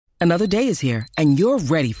Another day is here, and you're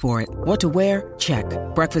ready for it. What to wear? Check.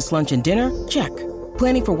 Breakfast, lunch, and dinner? Check.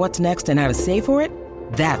 Planning for what's next and how to save for it?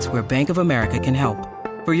 That's where Bank of America can help.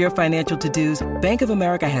 For your financial to-dos, Bank of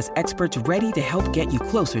America has experts ready to help get you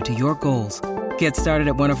closer to your goals. Get started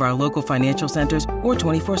at one of our local financial centers or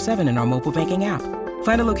 24/7 in our mobile banking app.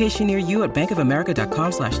 Find a location near you at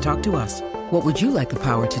bankofamerica.com/talktous. What would you like the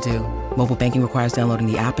power to do? Mobile banking requires downloading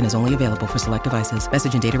the app and is only available for select devices.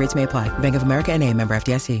 Message and data rates may apply. Bank of America N.A., member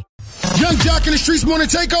FDIC. Young Jock in the Streets Morning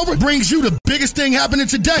Takeover brings you the biggest thing happening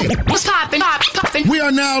today. What's poppin'? We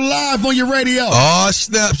are now live on your radio. Oh,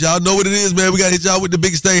 snaps. Y'all know what it is, man. We got to hit y'all with the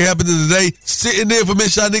biggest thing happening today. Sitting there for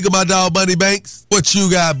Miss Shanika, my dog, Bunny Banks. What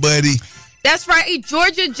you got, buddy? That's right. A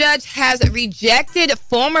Georgia judge has rejected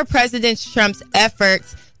former President Trump's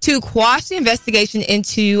efforts to quash the investigation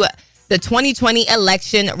into the 2020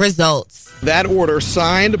 election results. That order,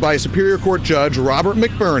 signed by Superior Court Judge Robert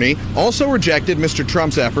McBurney, also rejected Mr.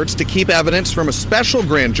 Trump's efforts to keep evidence from a special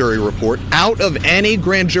grand jury report out of any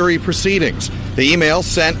grand jury proceedings. The email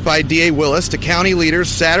sent by D.A. Willis to county leaders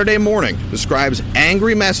Saturday morning describes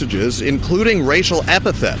angry messages, including racial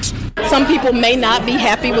epithets. Some people may not be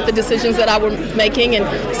happy with the decisions that I was making,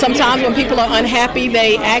 and sometimes when people are unhappy,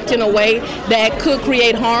 they act in a way that could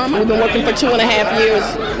create harm. We've been working for 2.5 years.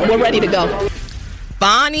 We're ready to go.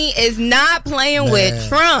 Bonnie is not playing with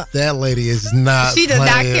Trump. That lady is not. She does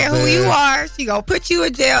not care who you are. She gonna put you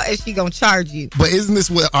in jail and she gonna charge you. But isn't this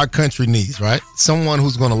what our country needs, right? Someone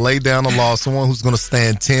who's gonna lay down the law, someone who's gonna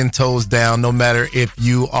stand 10 toes down, no matter if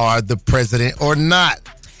you are the president or not.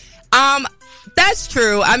 That's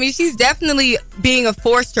true. I mean, she's definitely being a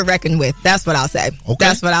force to reckon with. That's what I'll say. Okay.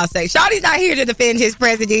 That's what I'll say. Shawty's not here to defend his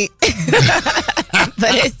president.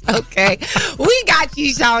 But it's okay. We got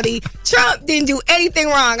you, Shawty. Trump didn't do anything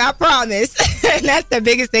wrong, I promise. And that's the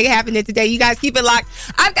biggest thing happening today. You guys keep it locked.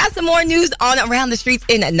 I've got some more news on Around the Streets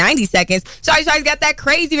in 90 seconds. Shawty's got that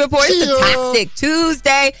crazy report. It's a Toxic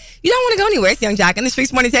Tuesday. You don't want to go anywhere. It's Young Jock in the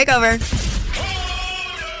Streets Morning Takeover.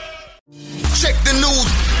 Check the news.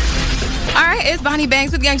 All right, it's Bonnie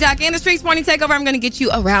Banks with Young Jock and the Streets Morning Takeover. I'm going to get you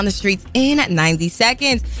around the streets in 90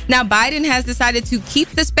 seconds. Now, Biden has decided to keep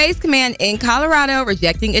the Space Command in Colorado,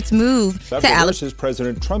 rejecting its move to Alabama. Versus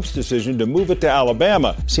President Trump's decision to move it to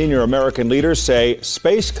Alabama. Senior American leaders say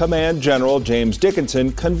Space Command General James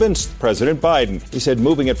Dickinson convinced President Biden. He said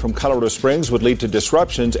moving it from Colorado Springs would lead to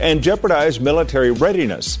disruptions and jeopardize military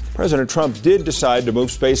readiness. President Trump did decide to move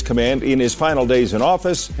Space Command in his final days in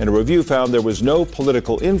office, and a review found there was no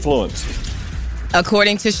political influence.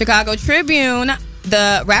 According to Chicago Tribune,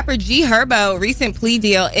 the rapper G Herbo recent plea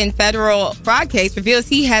deal in federal fraud case reveals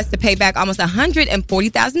he has to pay back almost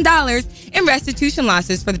 $140,000 in restitution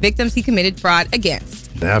losses for the victims he committed fraud against.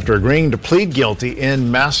 After agreeing to plead guilty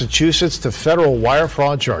in Massachusetts to federal wire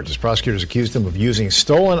fraud charges, prosecutors accused him of using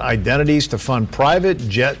stolen identities to fund private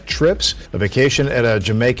jet trips, a vacation at a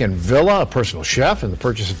Jamaican villa, a personal chef, and the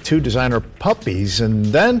purchase of 2 designer puppies, and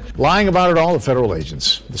then lying about it all to federal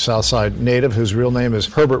agents. The Southside native, whose real name is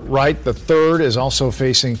Herbert Wright III, is also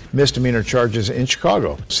facing misdemeanor charges in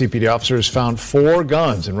Chicago. CPD officers found 4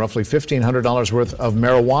 guns and roughly $1,500 worth of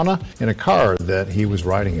marijuana in a car that he was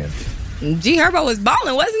riding in. G Herbo was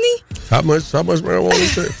balling, wasn't he? How much marijuana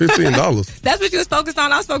is that? $15. That's what you was focused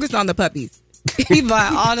on. I was focused on the puppies. He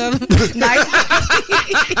bought all them nice.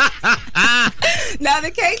 Now,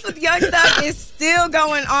 the case with Young Thug is still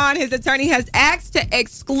going on. His attorney has asked to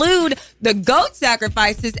exclude the goat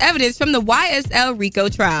sacrifices evidence from the YSL RICO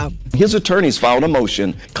trial. His attorneys filed a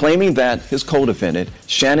motion claiming that his co-defendant,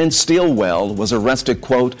 Shannon Stillwell, was arrested,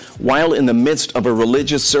 quote, while in the midst of a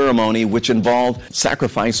religious ceremony which involved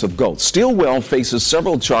sacrifice of goats. Stillwell faces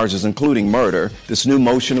several charges, including murder. This new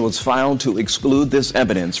motion was filed to exclude this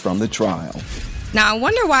evidence from the trial. Now, I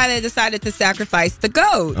wonder why they decided to sacrifice the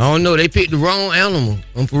goat. I don't know. They picked the wrong animal.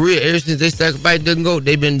 And for real, ever since they sacrificed the goat,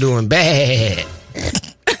 they've been doing bad.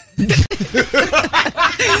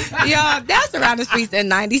 Y'all, that's Around the Streets in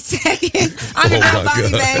 90 seconds. I'm your girl,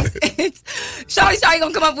 Bonnie Banks. It's Shawty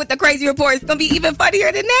gonna come up with the crazy report. It's gonna be even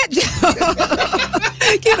funnier than that, Joe.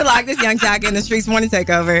 Keep it locked. This Young Jock in the Streets Morning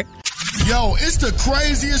Takeover. Yo, it's the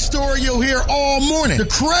craziest story you'll hear all morning. The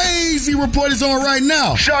crazy report is on right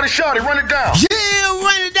now. Shawty, run it down. Yeah,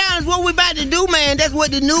 run it down is what we about to do, man. That's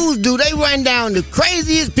what the news do. They run down the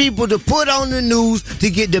craziest people to put on the news to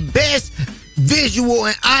get the best visual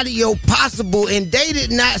and audio possible, and they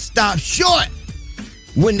did not stop short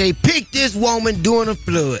when they picked this woman during a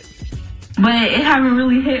flood. But it haven't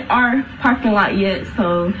really hit our parking lot yet,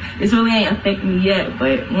 so it really ain't affecting me yet.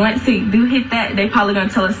 But once it do hit that, they probably gonna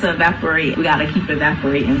tell us to evaporate. We gotta keep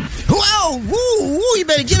evaporating. Whoa, woo, you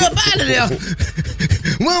better get up out of there.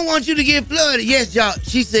 We don't want you to get flooded. Yes, y'all.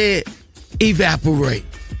 She said, evaporate.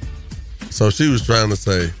 So she was trying to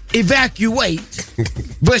say evacuate.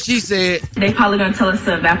 But she said they probably gonna tell us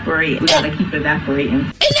to evaporate. We gotta keep evaporating.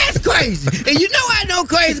 And that's crazy. And you know I know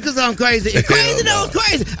crazy because I'm crazy. If crazy knows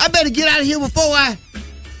crazy, I better get out of here before I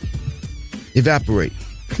evaporate.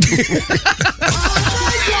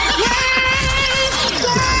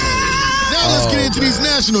 Now let's get into these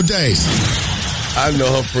national days. I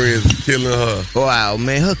know her friends are killing her. Wow,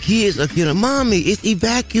 man, her kids are killing. Mommy, it's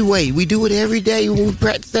evacuate. We do it every day when we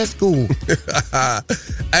practice at school.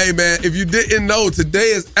 Hey, man, if you didn't know,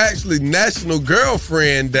 today is actually National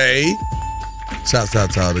Girlfriend Day. Shouts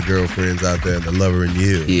out to all the girlfriends out there that love her in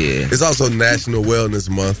you. Yeah. It's also National Wellness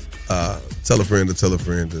Month. Tell a friend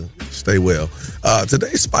to stay well.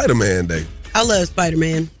 Today's Spider-Man Day. I love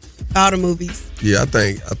Spider-Man. All the movies. Yeah, I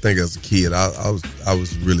think as a kid, I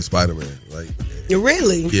was really Spider-Man. Like,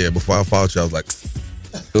 really? Yeah, before I fought you, I was like,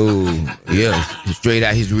 oh, yeah, straight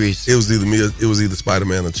out his wrist. It was either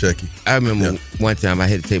Spider-Man or Chucky. I remember one time I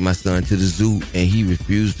had to take my son to the zoo, and he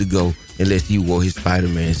refused to go unless he wore his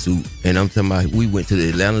Spider-Man suit. And I'm talking about, we went to the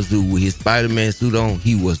Atlanta Zoo with his Spider-Man suit on.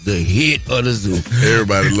 He was the hit of the zoo.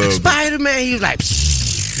 Everybody loved Spider-Man. He was like,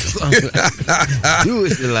 do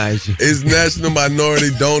it, Elijah. It's National Minority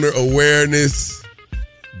Donor Awareness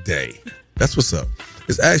Day. That's what's up.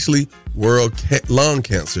 It's actually World Lung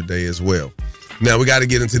Cancer Day as well. Now, we got to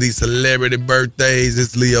get into these celebrity birthdays.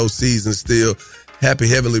 It's Leo season still. Happy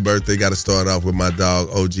heavenly birthday. Got to start off with my dog,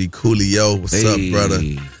 OG Coolio. What's up, brother?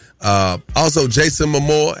 Also, Jason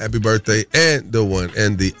Momoa, happy birthday. And the one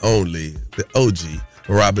and the only, the OG,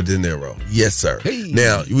 Robert De Niro. Yes, sir. Hey.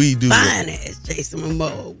 Now, we do... Fine as Jason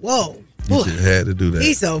Momoa. Whoa. You just had to do that.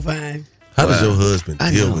 He's so fine. How does your husband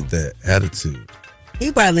deal with that attitude?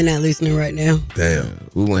 He probably not listening right now. Damn.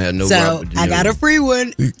 We won't have no So, Robert De Niro. I got a free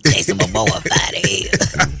one. Jason Momoa, buddy.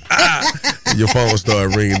 Your phone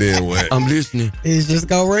started ringing in. What? I'm listening. It's just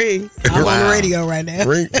gonna ring. I'm on the radio right now.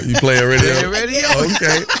 Ring? You playing radio? Radio?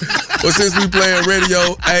 Okay. Well, since we playing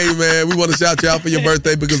radio, hey, man, we want to shout you out for your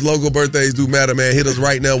birthday because local birthdays do matter, man. Hit us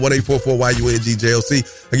right now,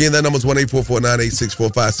 1-844-YUNGJLC. Again, that number's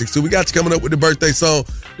 1-844-986-4562. We got you coming up with the birthday song.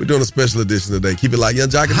 We're doing a special edition today. Keep it locked. Young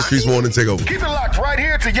Jock in the Streets Morning Takeover. Keep it locked right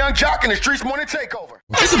here to Young Jock in the Streets Morning Takeover.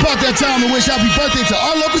 It's about that time to wish happy birthday to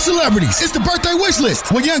our local celebrities. It's the birthday wish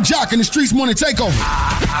list with Young Jock in the Streets Morning Takeover.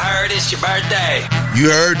 I heard it's your birthday. You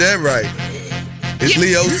heard that right. It's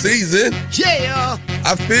Leo season. Yeah.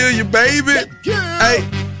 I feel you, baby. Yeah.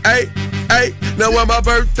 Hey. Now where my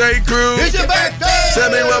birthday crew? It's your birthday. Tell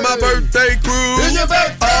me where my birthday crew? It's your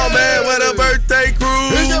birthday. Oh man, where the birthday crew?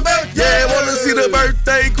 It's your birthday. Yeah, wanna see the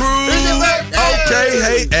birthday crew? It's your birthday. Okay,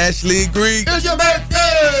 hey Ashley Greek. It's your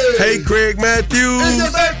birthday. Hey Craig Matthews. It's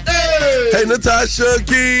your birthday. Hey Natasha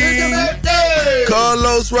King. It's your birthday.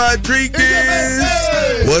 Carlos Rodriguez.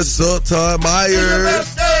 What's up, Todd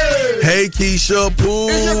Myers? Hey Keisha Poole.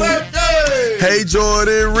 Hey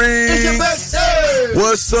Jordan Rings.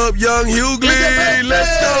 What's up, Young Hughley?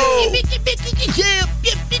 Let's go.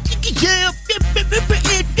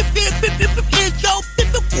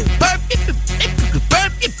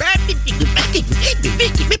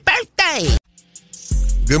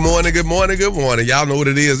 Good morning. Y'all know what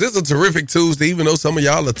it is. It's a terrific Tuesday, even though some of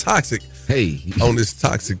y'all are toxic. Hey. On this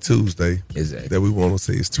toxic Tuesday. Exactly. That we want to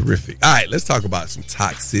say is terrific. All right, let's talk about some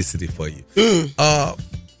toxicity for you.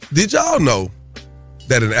 Did y'all know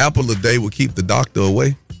that an apple a day will keep the doctor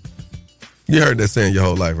away? You heard that saying your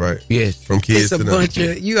whole life, right? Yes. From kids It's a to bunch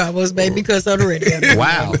of, you almost made me cuss on the radio.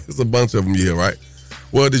 Wow. It's a bunch of them, yeah, right?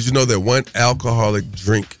 Well, did you know that one alcoholic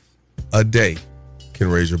drink a day can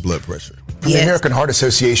raise your blood pressure? The American Heart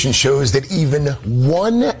Association shows that even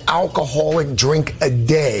one alcoholic drink a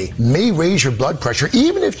day may raise your blood pressure,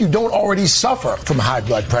 even if you don't already suffer from high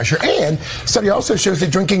blood pressure. And study also shows that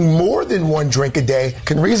drinking more than one drink a day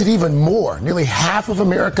can raise it even more. Nearly half of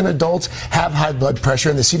American adults have high blood pressure,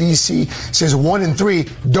 and the CDC says 1 in 3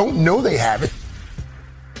 don't know they have it.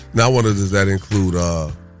 Now, I wonder, does that include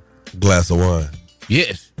a glass of wine?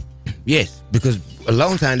 Yes, because a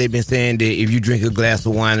long time they've been saying that if you drink a glass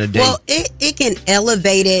of wine a day. Well, it can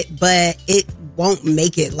elevate it, but it won't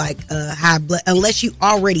make it like a high blood, unless you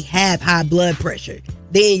already have high blood pressure.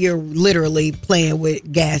 Then you're literally playing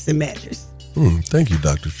with gas and matches. Thank you,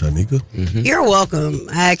 Dr. Shanika. Mm-hmm. You're welcome.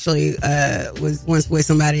 I actually was once with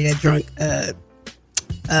somebody that drank a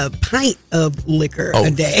pint of liquor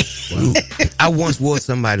a day. Wow. I once was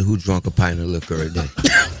somebody who drank a pint of liquor a day.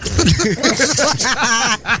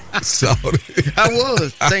 Sorry. I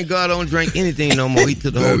was. Thank God I don't drink anything no more. He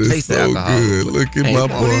took the whole taste of alcohol. Good. Look at my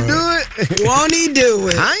boy. Won't he do it? Won't he do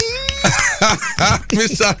it?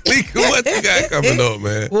 Miss Shanika, what you got coming up,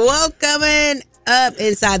 man? Well, coming up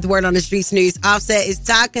inside the Word on the Streets news, Offset is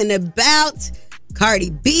talking about Cardi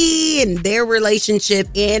B and their relationship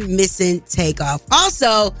and missing Takeoff.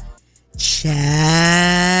 Also,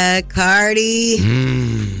 Chad Cardi.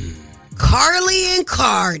 Carly and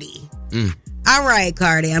Cardi. All right,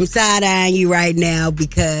 Cardi, I'm side-eyeing you right now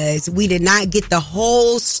because we did not get the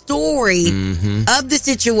whole story of the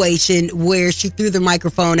situation where she threw the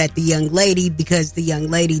microphone at the young lady because the young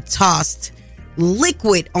lady tossed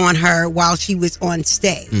liquid on her while she was on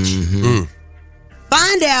stage.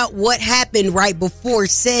 Find out what happened right before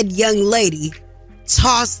said young lady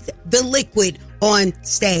tossed the liquid on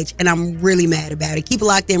stage, and I'm really mad about it. Keep it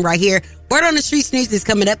locked in right here. Word on the Streets news is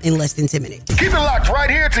coming up in less than 10 minutes. Keep it locked right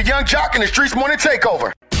here to Young Jock and the Streets Morning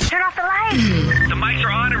Takeover. Turn off the lights. The mics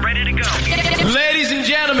are on and ready to go. Ladies and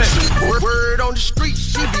gentlemen. Word on the street,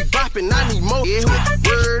 she be bopping, I need more. Yeah.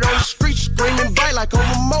 Word on the street, screaming bite like on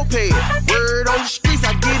a moped. Word on the streets,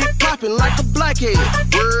 I get it popping like a blackhead.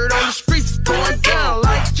 Word on the streets, going down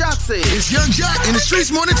like Jock said. It's Young Jock and the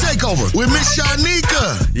Streets Morning Takeover with Miss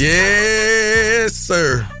Shanika. Yes,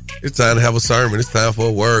 sir. It's time to have a sermon. It's time for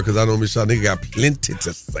a word because I know Miss Shanika got plenty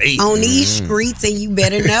to say. On these streets, and you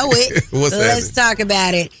better know it. Let's talk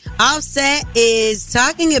about it. Offset is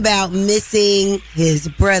talking about missing his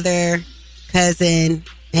brother, cousin,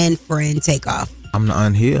 and friend Takeoff. I'm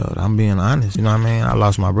unhealed. I'm being honest. You know what I mean? I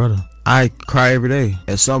lost my brother. I cry every day.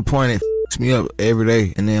 At some point, it f***s me up every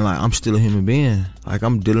day. And then, like, I'm still a human being. Like,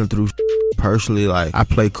 I'm dealing through personally. Like, I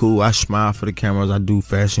play cool. I smile for the cameras. I do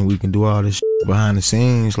fashion week and do all this behind the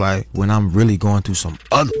scenes. Like, when I'm really going through some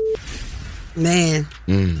other... Man.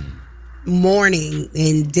 Mourning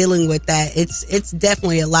and dealing with that, it's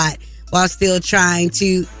definitely a lot while still trying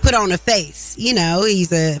to put on a face. You know,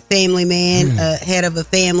 he's a family man, head of a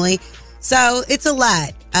family, so it's a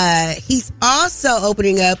lot. He's also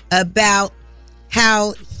opening up about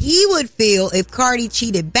how he would feel if Cardi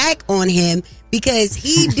cheated back on him because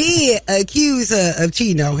he did accuse her of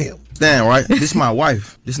cheating on him. Damn, right? This is my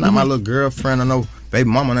wife. This is not my little girlfriend or no baby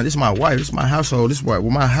mama. No, this is my wife. This is my household. This is where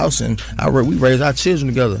my house, and we raise our children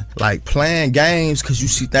together. Like, playing games because you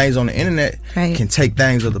see things on the internet can take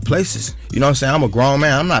things other places. You know what I'm saying? I'm a grown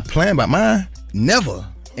man. I'm not playing by mine. Never.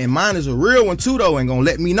 And mine is a real one too, though, and gonna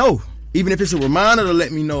let me know. Even if it's a reminder to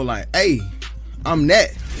let me know, like, hey, I'm that.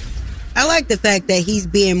 I like the fact that he's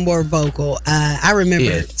being more vocal. I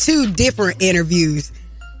remember 2 different interviews.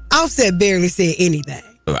 Offset barely said anything.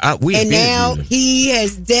 And now he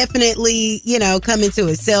has definitely, come into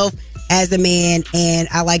himself as a man, and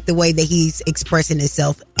I like the way that he's expressing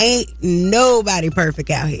himself. Ain't nobody perfect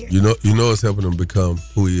out here. You know it's helping him become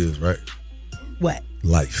who he is, right? What?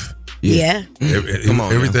 Life. Yeah.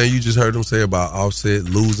 Everything you just heard him say about Offset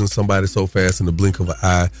losing somebody so fast in the blink of an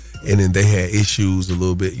eye, and then they had issues a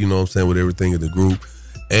little bit, you know what I'm saying, with everything in the group.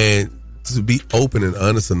 And to be open and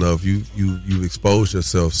honest enough, you've exposed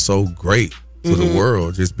yourself so great to the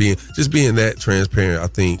world. Just being that transparent, I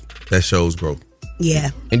think that shows growth.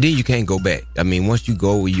 Yeah. And then you can't go back. I mean, once you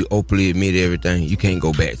go where you openly admit everything, you can't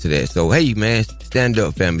go back to that. So, hey, man, stand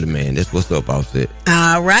up, family man. That's what's up, Offset.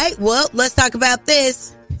 All right. Well, let's talk about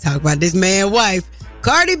this. Talk about this man wife,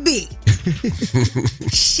 Cardi B.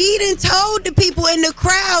 She done told the people in the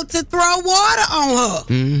crowd to throw water on her.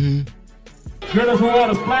 Get us some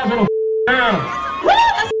water, splash on the down.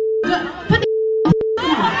 Put the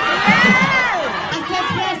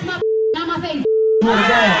on my face.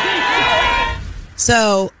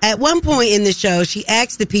 So at one point in the show, she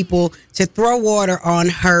asked the people to throw water on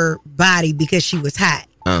her body because she was hot.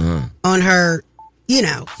 On her,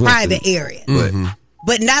 private area.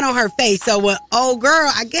 But not on her face. So when old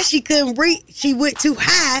girl, I guess she couldn't breathe. She went too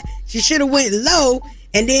high. She should have went low,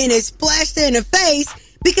 and then it splashed her in the face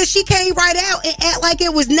because she came right out and act like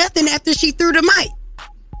it was nothing after she threw the mic.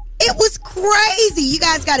 It was crazy. You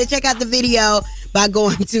guys got to check out the video by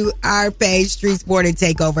going to our page, Streets Morning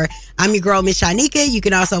Takeover. I'm your girl, Miss Shanika. You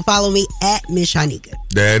can also follow me at Miss Shanika.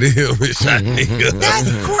 That is Miss Shanika.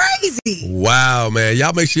 That's crazy. Wow, man.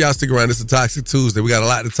 Y'all make sure y'all stick around. It's a Toxic Tuesday. We got a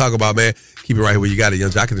lot to talk about, man. Keep it right here where you got it.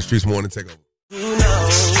 Young Jock in the Streets Morning Takeover.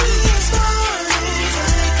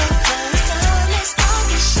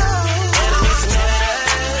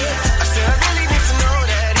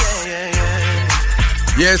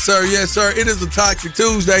 Yes, sir. Yes, sir. It is a Toxic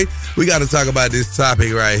Tuesday. We got to talk about this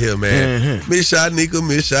topic right here, man. Miss Shanika.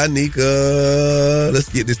 Let's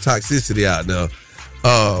get this toxicity out now.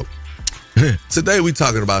 Today we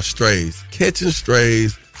talking about strays. Catching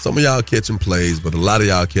strays. Some of y'all catching plays, but a lot of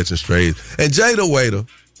y'all catching strays. And Jada Waiter.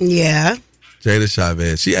 Yeah. Jada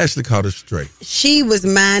Chavez. She actually caught a stray. She was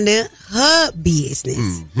minding her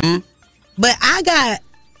business. But I got,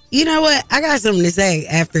 you know what? I got something to say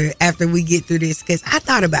after we get through this because I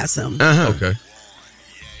thought about something. Okay.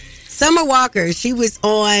 Summer Walker, she was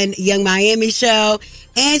on Young Miami show,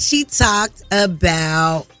 and she talked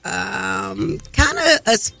about kind of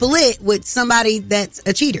a split with somebody that's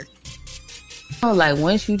a cheater. Like,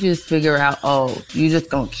 once you just figure out, you just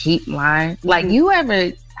gonna keep lying. Like, you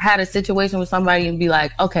ever had a situation with somebody and be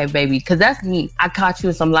like, okay, baby, because that's me. I caught you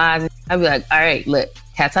with some lies. I'd be like, all right, look,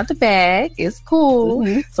 cat's out the bag. It's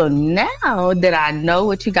cool. So now that I know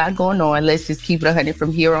what you got going on, let's just keep it 100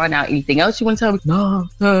 from here on out. Anything else you want to tell me?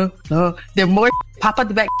 No. Then more pop out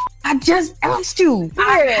the back. I just asked you.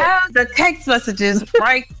 I have the text messages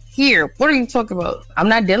right here. What are you talking about? I'm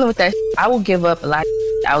not dealing with that. I will give up a lot.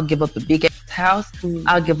 I will give up a big ass house.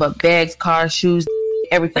 I'll give up bags, cars, shoes,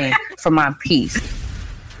 everything for my peace.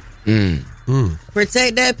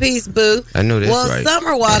 Protect that peace, boo. I know that's right.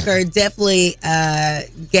 Summer Walker definitely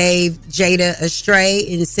gave Jada a stray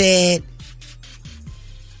and said,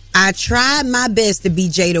 I tried my best to be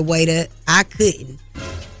Jada Waiter. I couldn't.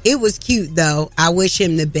 It was cute, though. I wish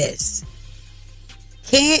him the best.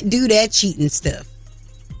 Can't do that cheating stuff.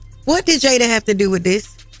 What did Jada have to do with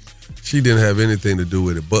this? She didn't have anything to do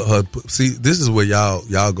with it. But her, see, this is where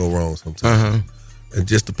y'all go wrong sometimes. And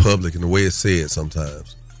just the public and the way it's said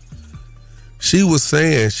sometimes. She was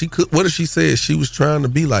saying what if she said she was trying to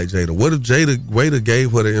be like Jada? What if Jada Waiter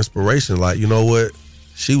gave her the inspiration? Like, you know what?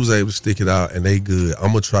 She was able to stick it out and they good.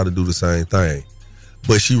 I'm going to try to do the same thing.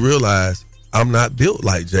 But she realized I'm not built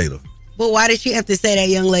like Jada. But why did she have to say that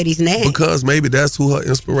young lady's name? Because maybe that's who her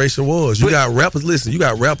inspiration was. You got rappers, listen, you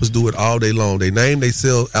got rappers do it all day long. They name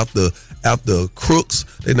themselves after crooks.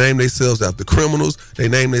 They name themselves after criminals. They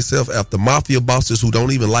name themselves after mafia bosses who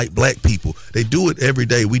don't even like black people. They do it every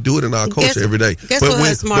day. We do it in our culture every day. But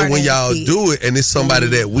when y'all do it and it's somebody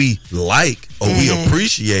that we like or we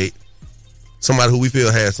appreciate, somebody who we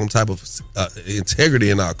feel has some type of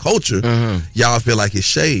integrity in our culture, y'all feel like it's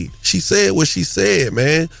shade. She said what she said,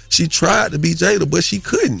 man. She tried to be Jada, but she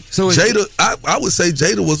couldn't. So Jada, I would say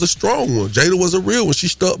Jada was a strong one. Jada was a real one. She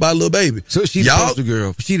stuck by Lil Baby. So she the poster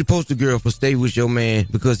girl. She the poster girl for stay with your man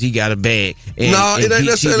because he got a bag. No, it ain't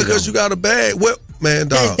necessarily because you got a bag. Well, man,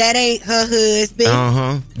 dog. That ain't her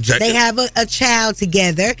husband. They have a child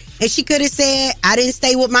together. And she could have said, I didn't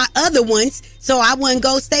stay with my other ones, so I wouldn't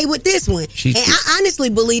go stay with this one. I honestly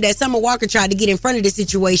believe that Summer Walker tried to get in front of the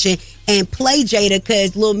situation and play Jada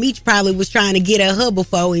because Lil Meech probably was trying to get at her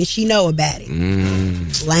before and she know about it.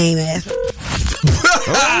 Lame ass.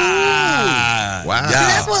 Wow. So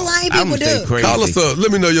that's what lame people do. Call us up.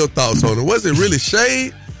 Let me know your thoughts on it. Was it really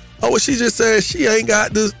shade? Oh, well, she just said she ain't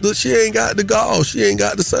got the gall. She ain't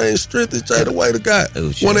got the same strength as Jada Waiter got.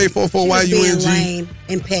 1-844-YUNG. Lame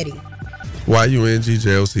and petty.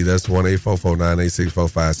 YUNG-JLC. That's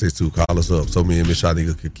 1-844-986-4562. Call us up so me and Miss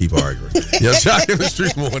Shanika could keep arguing. Yeah, Shock in the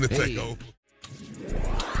Streets morning take over.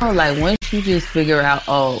 Like, once you just figure out,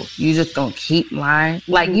 you just gonna keep lying.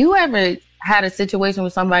 Like, you ever had a situation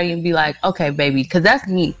with somebody and be like, okay, baby, because that's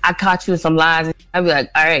me. I caught you with some lies. I'd be like,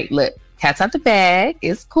 all right, look, cat's out the bag.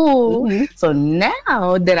 It's cool. So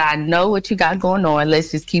now that I know what you got going on, let's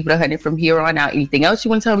just keep it 100 from here on out. Anything else you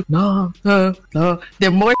want to tell me? No.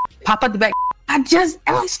 Then more pop out the back. I just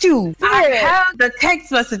asked you. I have the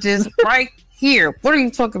text messages right here. What are you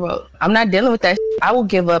talking about? I'm not dealing with that. I will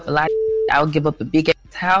give up a lot. I will give up a big ass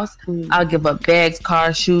house. I'll give up bags,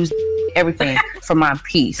 cars, shoes, everything for my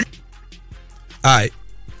peace. All right.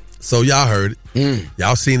 So y'all heard it.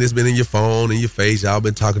 Y'all seen this been in your phone, in your face. Y'all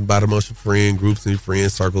been talking about it amongst your friend groups and your friend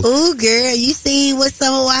circles. Ooh, girl, you seen what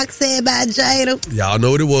Summer Walker said about Jada? Y'all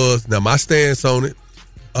know what it was. Now, my stance on it,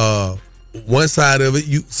 one side of it,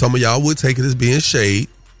 some of y'all would take it as being shade.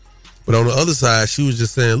 But on the other side, she was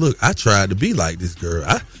just saying, look, I tried to be like this girl.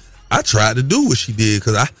 I tried to do what she did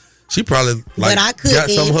because she probably got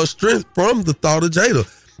some of her strength from the thought of Jada.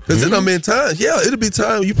 Because then I'm in times, it'll be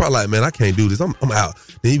time you probably like, man, I can't do this. I'm out.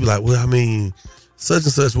 Then you be like, well, I mean, such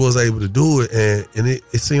and such was able to do it, and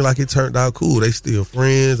it seemed like it turned out cool. They still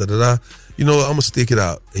friends, You know what, I'm going to stick it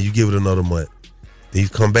out, and you give it another month. Then you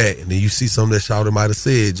come back, and then you see something that Shawty might have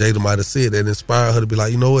said, Jada might have said, that inspired her to be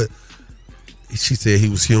like, you know what? She said he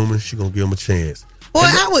was human. She going to give him a chance. Boy,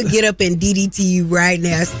 I would get up and DDT you right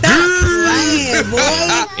now. Stop playing, boy.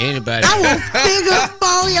 Anybody. I will figure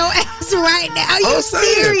phone your ass right now. Are you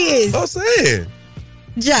serious? I'm saying.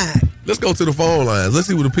 Jock. Let's go to the phone lines. Let's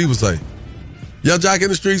see what the people say. Young Jock in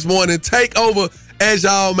the Streets morning. Take over. As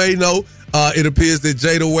y'all may know, it appears that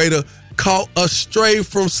Jada Waiter caught a stray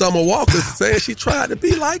from Summer Walker, saying she tried to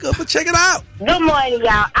be like her, but check it out. Good morning,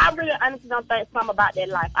 y'all. I really honestly don't think something about that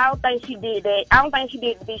life. I don't think she did that. I don't think she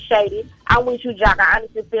did to be shady. I'm with you, Jock. I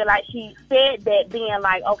honestly feel like she said that being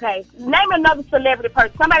like, okay, name another celebrity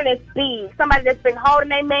person, somebody that's big, somebody that's been holding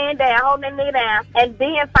their man down, holding their nigga down, and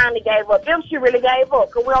then finally gave up. Them she really gave up,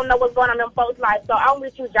 because we don't know what's going on in them folks' life. So I'm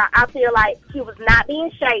with you, Jock. I feel like she was not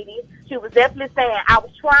being shady. She was definitely saying, I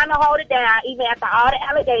was trying to hold it down, even after all the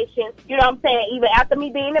allegations. You know what I'm saying? Even after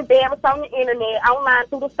me being embarrassed on the internet, online,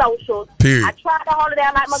 through the socials. Period. I tried to hold it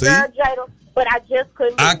down like my girl Jada, but I just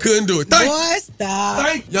couldn't. I couldn't do it. Stop.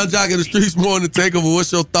 Young Jock in the Streets Morning Takeover.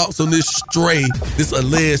 What's your thoughts on this stray, this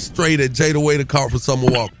alleged stray that Jada Waiter caught from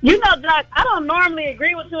Summer Walker? You know, Jock, I don't normally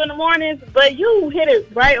agree with you in the mornings, but you hit it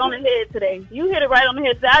right on the head today. You hit it right on the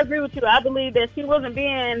head today. I agree with you. I believe that she wasn't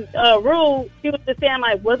being rude. She was just saying,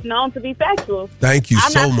 like, what's known to be factual. Thank you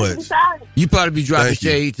so much. You probably be dropping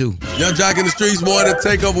shade, too. Young Jock in the Streets Morning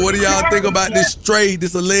Takeover. What do y'all think about this stray,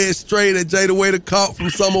 this alleged stray that Jada Waiter caught from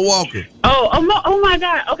Summer Walker? Oh my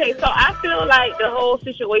God. Okay, so I feel like the whole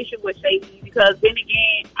situation was shady because then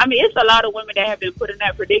again, I mean, it's a lot of women that have been put in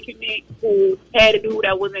that predicament who had a dude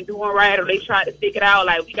that wasn't doing right or they tried to stick it out.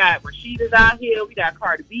 Like, we got Rashida's out here, we got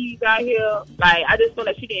Cardi B's out here. Like, I just feel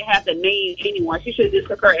like she didn't have to name anyone. She should have just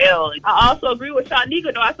took her L. I also agree with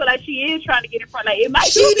Shanika, though. I feel like she is trying to get in front. Like, it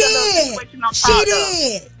might be a little situation on top of.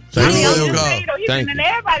 He's in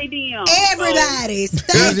everybody DM. Everybody's.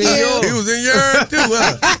 He was in yours too,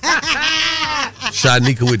 huh?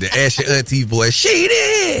 Shanika with the Ashy Auntie voice. She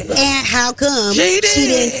did. And how come she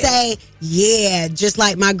didn't say, yeah, just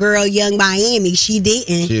like my girl Young Miami, she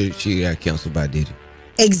didn't. She got canceled by Diddy.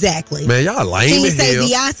 Exactly. Man, y'all lame She as say hell.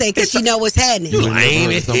 Beyonce because she know what's happening. You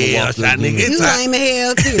lame as hell, Shanika. You lame as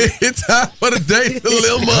hell, too. It's time for the Day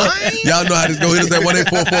Dilemma. Y'all know how this go. Hit us at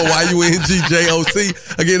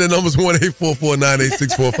 1-844-YUNGJOC. Again, the number's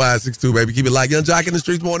 1-844-986-4562, baby. Keep it like Young Jock in the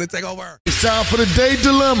Streets Morning Takeover. It's time for the Day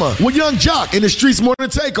Dilemma with Young Jock in the Streets Morning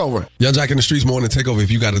Takeover. Young Jock in the Streets Morning Takeover.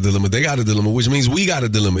 If you got a dilemma, they got a dilemma, which means we got a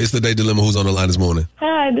dilemma. It's the Day Dilemma. Who's on the line this morning?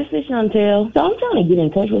 Hi, this is Chantel. So I'm trying to get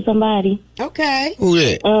in touch with somebody. Okay. Who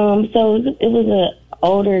that? So it was a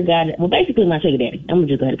older guy. Well, basically my sugar daddy. I'm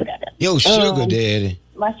just going to put that out there. Yo, sugar daddy.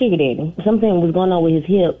 My sugar daddy. Something was going on with his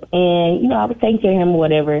hip, and I was taking care of him or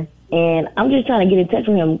whatever. And I'm just trying to get in touch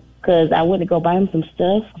with him because I went to go buy him some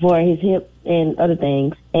stuff for his hip and other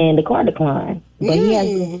things, and the car declined. But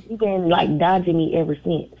he's been like dodging me ever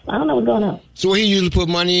since. I don't know what's going on. So he usually put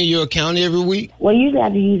money in your account every week? Well, usually I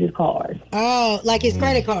have to use his card. Oh, like his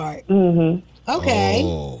credit card. Mm-hmm. Okay.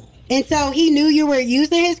 Oh. And so he knew you were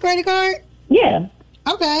using his credit card? Yeah.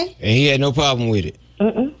 Okay. And he had no problem with it?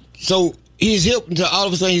 Mm-mm. So his hip, until all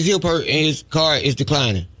of a sudden his hip hurt and his card is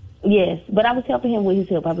declining? Yes, but I was helping him with his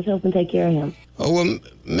hip. I was helping take care of him. Oh, well,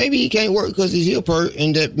 maybe he can't work because his hip hurt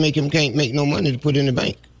and that make him can't make no money to put in the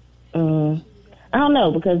bank. I don't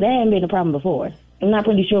know, because that hadn't been a problem before. I'm not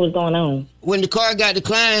pretty sure what's going on. When the car got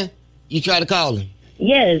declined, you tried to call him?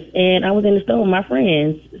 Yes, and I was in the store with my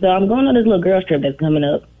friends. So I'm going on this little girls trip that's coming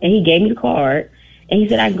up, and he gave me the card, and he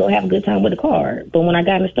said I could go have a good time with the card. But when I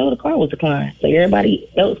got in the store, the car was declined. So everybody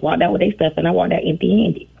else walked out with their stuff, and I walked out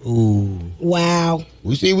empty-handed. Ooh. Wow.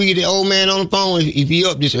 We see we get the old man on the phone if he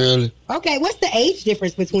up this early. Okay, what's the age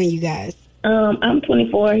difference between you guys? I'm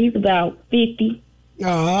 24. He's about 50.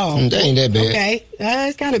 Oh. That ain't that bad. Okay.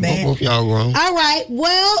 It's kind of bad. Both y'all wrong. All right.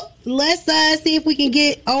 Well, let's see if we can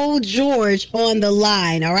get old George on the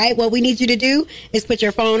line. All right. What we need you to do is put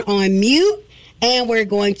your phone on mute, and we're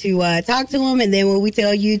going to talk to him. And then when we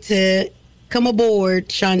tell you to come aboard,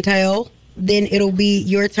 Chantel, then it'll be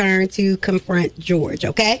your turn to confront George.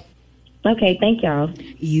 Okay? Okay. Thank y'all.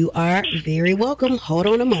 You are very welcome. Hold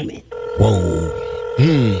on a moment. Whoa.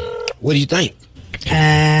 What do you think?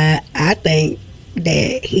 I think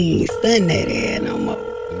that he ain't stunned that ass no more.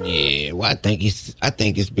 Yeah, well, I think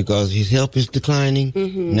it's because his health is declining.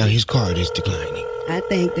 Mm-hmm. Now his card is declining. I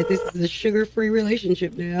think that this is a sugar-free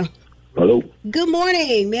relationship now. Hello. Good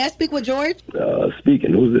morning. May I speak with George?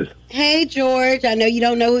 Speaking. Who's this? Hey, George. I know you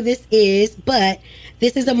don't know who this is, but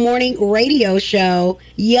this is a morning radio show,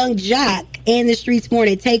 Young Jock and the Streets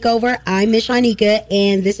Morning Takeover. I'm Miss Shanika,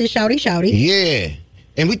 and this is Shouty Shouty. Yeah.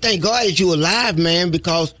 And we thank God that you alive, man,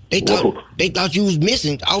 because they thought you was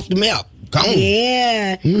missing off the map. Gone.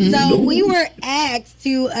 Yeah. Mm-hmm. So we were asked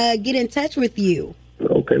to get in touch with you.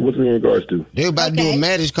 Okay, what's it in regards to? They're about to do a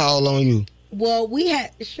marriage call on you. Well,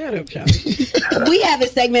 shut up, Shouty. We have a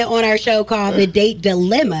segment on our show called The Date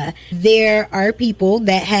Dilemma. There are people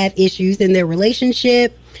that have issues in their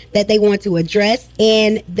relationship that they want to address,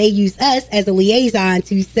 and they use us as a liaison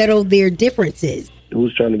to settle their differences.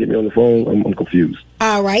 who's trying to get me on the phone? I'm confused.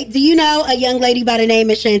 All right. Do you know a young lady by the name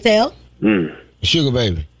of Chantel? Sugar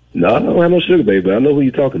baby. No, I don't have no sugar baby, but I know who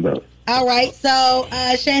you're talking about. All right. So,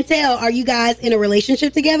 Chantel, are you guys in a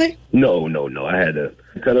relationship together? No. I had to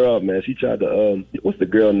cut her off, man. She tried to, what's the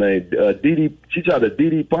girl name? Didi. She tried to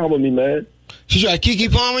Didi Palmer me, man. She tried to Kiki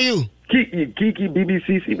Palmer you? Kiki,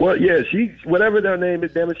 BBCC. Well, yeah, she, whatever their name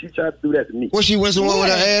is, damn it, she tried to do that to me. Well, she went somewhere with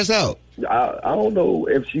her ass out. I don't know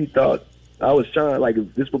if she thought I was trying, like,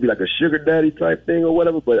 if this would be like a sugar daddy type thing or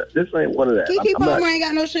whatever, but this ain't one of that. Kiki Palmer ain't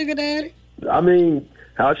got no sugar daddy. I mean,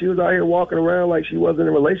 how she was out here walking around like she wasn't in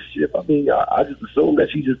a relationship. I mean, I just assumed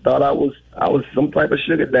that she just thought I was some type of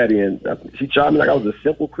sugar daddy, and she tried me like I was a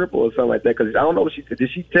simple cripple or something like that. Because I don't know what she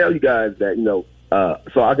did. She tell you guys that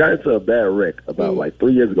So I got into a bad wreck about like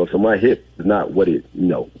 3 years ago. So my hip is not what it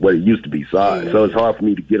used to be. So it's hard for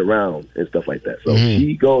me to get around and stuff like that. So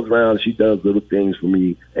she goes around, she does little things for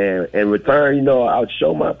me, and in return, I would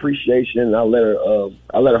show my appreciation. And I let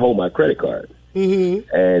her hold my credit card.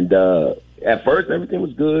 And at first, everything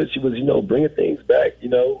was good. She was, bringing things back.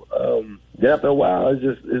 Then after a while, it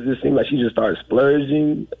just seemed like she just started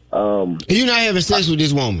splurging. You're not having sex with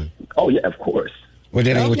this woman? Oh yeah, of course. Well,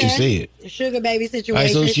 that ain't what you said. The sugar baby situation. All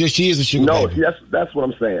right, so she is a sugar baby. No, that's what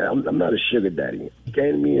I'm saying. I'm not a sugar daddy. She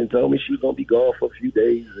came to me and told me she was gonna be gone for a few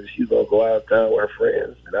days and she was gonna go out of town with her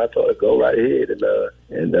friends. And I told her go right ahead.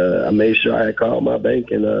 And I made sure I had called my bank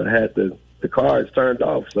and had the cards turned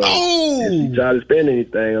off. So if she tried to spend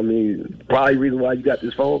anything, I mean, probably the reason why you got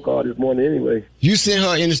this phone call this morning anyway. You sent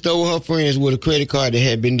her in the store with her friends with a credit card that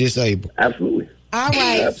had been disabled. Absolutely. All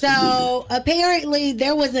right, so apparently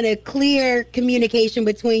there wasn't a clear communication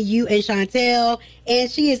between you and Chantel,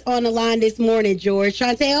 and she is on the line this morning, George.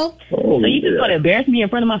 Chantel? So you just going to embarrass me in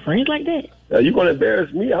front of my friends like that? You're going to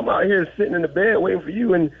embarrass me? I'm out here sitting in the bed waiting for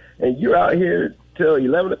you, and you're out here till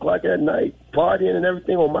 11 o'clock at night partying and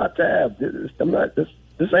everything on my tab. This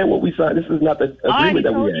ain't what we signed. This is not the agreement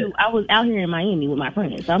that we had. I was out here in Miami with my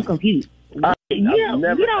friends, so I'm confused. We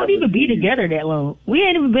don't even be together that long. We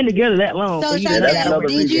ain't even been together that long. So that's another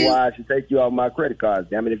reason why I should take you off my credit cards.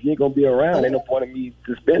 Damn it, if you ain't gonna be around, ain't no point in me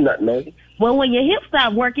to spend nothing on you. Well, when your hip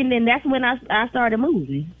stopped working, then that's when I started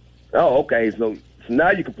moving. Oh, okay. So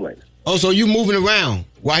now you complain. Oh, so you moving around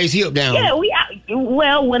while his hip down? Yeah, when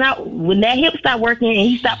that hip stopped working and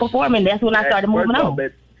he stopped performing, that's when I started moving on.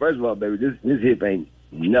 First of all, baby, this hip ain't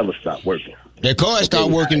never stopped working. That card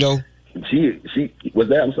stopped working though. She was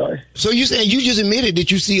that? I'm sorry. So you saying you just admitted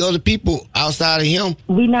that you see other people outside of him?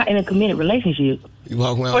 We not in a committed relationship. You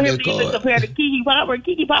walk around For with him that to even card. compare to Kiki Palmer.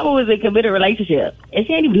 Kiki Palmer was in a committed relationship, and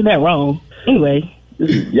she ain't even do that wrong. Anyway,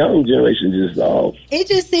 this young generation just all. It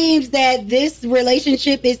just seems that this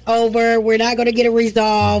relationship is over. We're not going to get it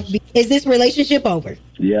resolved. Is this relationship over?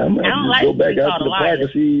 Yeah, I might just go back out to the park and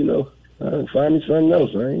see, find me something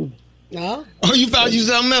else. No. Oh, you found you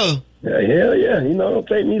something else? Yeah, hell yeah. Don't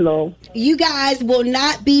take me long. You guys will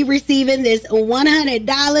not be receiving this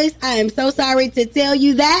 $100. I am so sorry to tell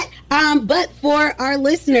you that. But for our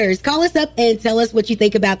listeners, call us up and tell us what you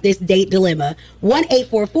think about this date dilemma.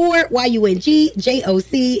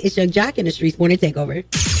 1-844-YUNG-JOC. It's Young Jock in the Streets Morning Takeover.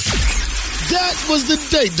 That was the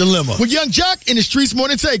date dilemma with Young Jock in the Streets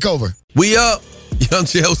Morning Takeover. We up. Young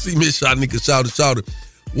JLC, Miss Shanika, shout.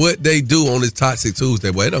 What they do on this Toxic Tuesday,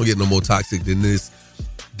 boy, it don't get no more toxic than this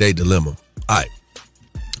date dilemma. All right,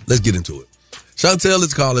 let's get into it. Chantel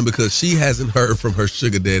is calling because she hasn't heard from her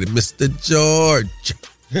sugar daddy, Mr. George.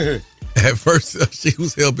 At first, she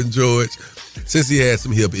was helping George since he had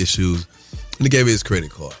some hip issues, and he gave her his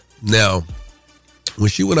credit card. Now, when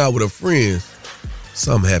she went out with her friends,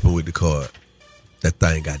 something happened with the card. That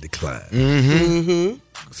thing got declined.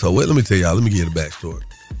 So let me tell y'all, let me give you the backstory.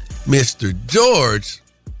 Mr. George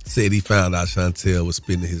said he found out Chantel was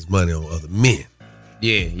spending his money on other men.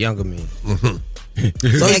 Yeah, younger men.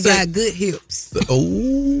 That got good hips.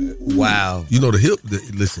 Oh, wow. You know the hip, the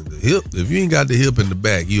hip, if you ain't got the hip in the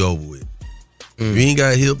back, you over with. If you ain't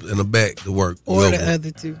got a hip in the back to work, you Or over the with.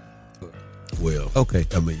 other two. Well, okay.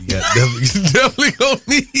 I mean, you definitely gonna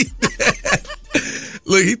need that.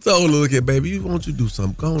 Look, he told her, look at baby, you want you to do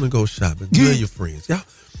something, go on and go shopping. You and your friends, y'all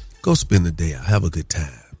go spend the day out, have a good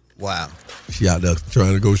time. Wow. She out there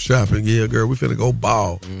trying to go shopping. Yeah, girl, we finna go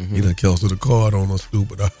ball. He done canceled the card on her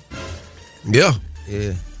stupid. Yeah.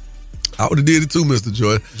 I would have did it too, Mr.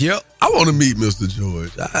 George. Yep. I want to meet Mr.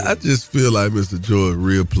 George. I just feel like Mr. George,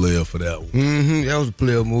 real player for that one. That was a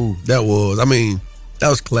player move. That was. I mean, that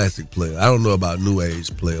was classic player. I don't know about new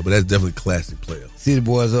age player, but that's definitely classic player. City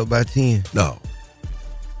boys up by 10. No.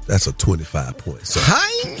 That's a 25 points. So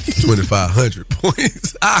 2,500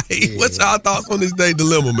 points. All right. What's y'all thoughts on this day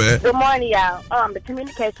dilemma, man? Good morning, y'all. The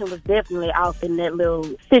communication was definitely off in that little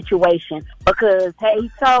situation because, hey,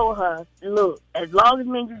 he told her, look, as long as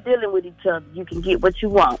men you dealing with each other, you can get what you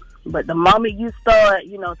want. But the moment you start,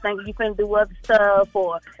 thinking you finna do other stuff,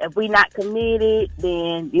 or if we not committed,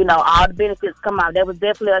 then, all the benefits come out. That was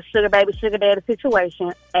definitely a sugar baby, sugar daddy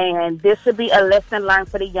situation. And this should be a lesson learned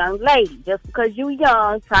for the young lady. Just because you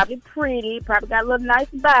young, probably pretty, probably got a little nice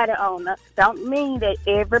body on her, don't mean that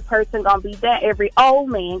every person gonna be down, every old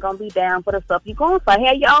man gonna be down for the stuff you going for.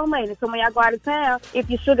 Have your own man. And so when y'all go out of town, if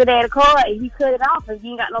your sugar daddy card and he cut it off and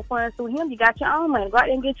you ain't got no funds through him, you got your own man. Go out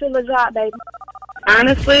there and get you a little job, baby.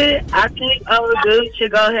 Honestly, I think old dude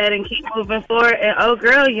should go ahead and keep moving forward, and old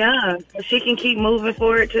girl young, she can keep moving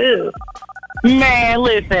forward too. Man,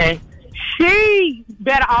 listen, she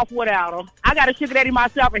better off without him. I got a sugar daddy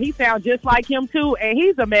myself, and he sounds just like him too, and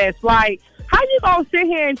he's a mess. Like, how you gonna sit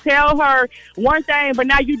here and tell her one thing, but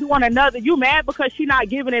now you doing another? You mad because she not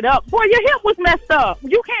giving it up? Boy, your hip was messed up.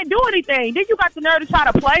 You can't do anything. Then you got the nerve to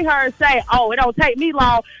try to play her and say, oh, it don't take me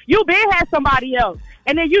long. You been had somebody else.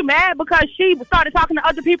 And then you mad because she started talking to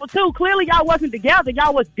other people too. Clearly y'all wasn't together.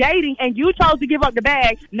 Y'all was dating and you chose to give up the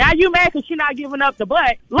bag. Now you mad because she not giving up the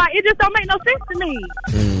butt. Like, it just don't make no sense to me.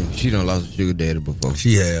 She done lost a sugar daddy before.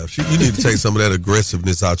 She have. You need to take some of that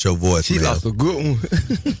aggressiveness out your voice. She lost a good one.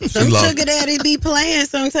 Some sugar daddies be playing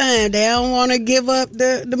sometimes. They don't want to give up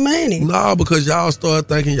the money. No, because y'all start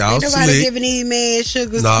thinking y'all Ain't slick. nobody giving these men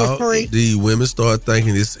sugars for free. The women start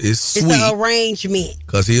thinking it's sweet. It's an arrangement.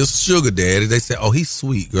 Because he's a sugar daddy. They say, oh, he's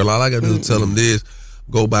sweet. Girl, all I got to do is tell him this.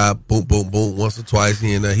 Go by, boom, boom, boom, once or twice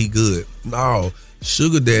here and there, he good. No,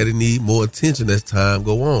 sugar daddy need more attention as time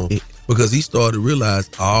go on. Because he started to realize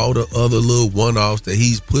all the other little one-offs that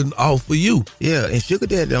he's putting off for you. Yeah, and sugar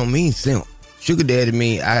daddy don't mean simp. Sugar daddy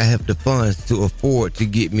mean I have the funds to afford to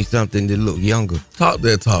get me something that look younger. Talk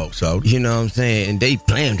that talk, Shawty. You know what I'm saying? And they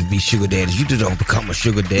plan to be sugar daddies. You just don't become a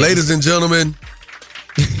sugar daddy. Ladies and gentlemen,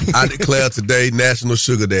 I declare today National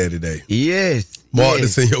Sugar Daddy Day. Yes. Mark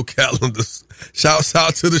this in your calendars. Shouts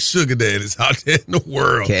out to the sugar daddies out there in the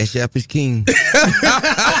world. Cash App is king.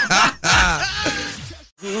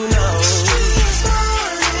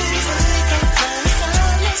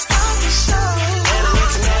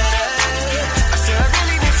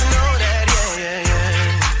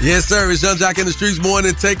 Yes, sir. It's Young Jock in the Streets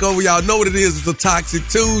Morning Takeover. Y'all know what it is. It's a Toxic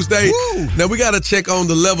Tuesday. Woo. Now, we got to check on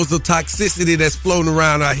the levels of toxicity that's floating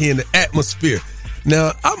around out here in the atmosphere.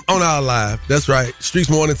 Now, I'm on our live. That's right. Streets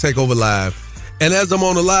Morning Takeover live. And as I'm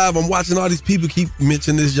on the live, I'm watching all these people keep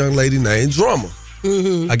mentioning this young lady named Drama.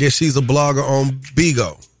 I guess she's a blogger on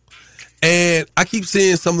Bigo. And I keep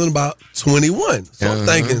seeing something about 21. So I'm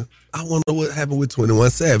thinking, I wonder what happened with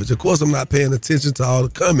 21 Savage. Of course, I'm not paying attention to all the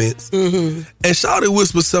comments. And Shawty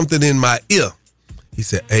whispered something in my ear. He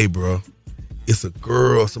said, hey, bro, it's a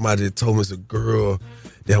girl. Somebody told me it's a girl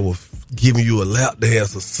that was giving you a lap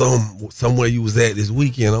dance or somewhere you was at this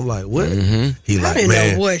weekend. I'm like, what? He I like, didn't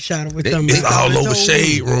man, know what Shawty was talking it's about. all over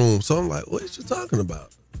Shade Room. So I'm like, what is you talking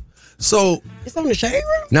about? So it's on the Shade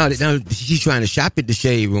Room? No, she's trying to shop at the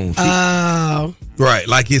Shade Room. Right,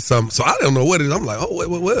 like it's something. So I don't know what it is. I'm like, oh, wait,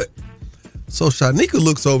 what? So Shanika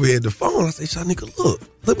looks over here at the phone. I say, Shanika, look,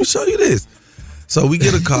 let me show you this. So we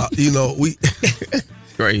get a call. We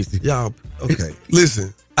crazy. Y'all, okay.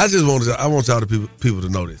 Listen, I want y'all people to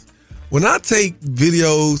know this. When I take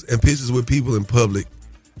videos and pictures with people in public,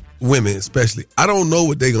 women especially, I don't know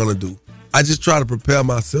what they're gonna do. I just try to prepare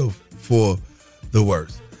myself for the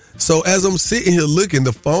worst. So as I'm sitting here looking,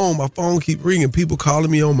 my phone keep ringing. People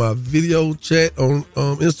calling me on my video chat on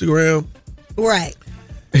Instagram. Right.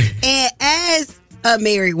 And as a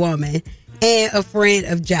married woman and a friend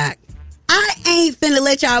of Jock, I ain't finna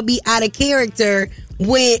let y'all be out of character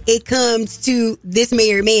when it comes to this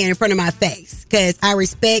married man in front of my face. Because I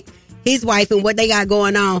respect his wife and what they got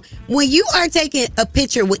going on. When you are taking a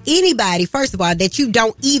picture with anybody, first of all, that you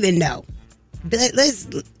don't even know,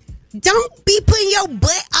 don't be putting your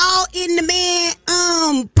butt all in the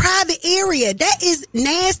man private area. That is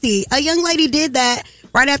nasty. A young lady did that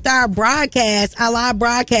right after our live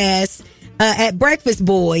broadcast at Breakfast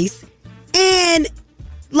Boys. And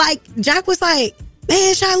like Jock was like,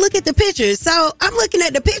 man, should I look at the pictures? So I'm looking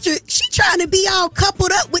at the picture. She trying to be all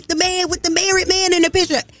coupled up with the married man in the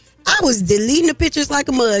picture. I was deleting the pictures like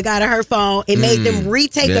a mug out of her phone and made them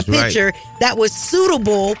retake a picture that was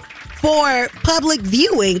suitable for public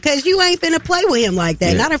viewing because you ain't finna play with him like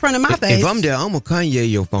that. Yeah. Not in front of my face. If I'm there, I'm gonna Kanye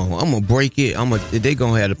your phone. I'm gonna break it. They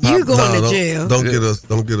gonna have the pop. You going to jail. Don't get us.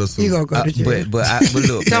 You gonna go to jail. But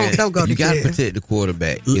look, man, don't go to you jail. gotta protect the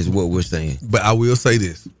quarterback. Is what we're saying. But I will say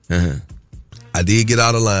this. I did get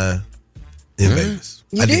out of line in Vegas.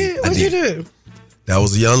 You did? What'd you do? That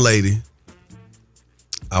was a young lady.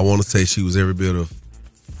 I want to say she was every bit of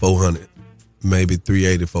 400, maybe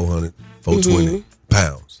 380, 400, 420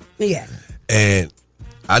 pounds. Yeah. And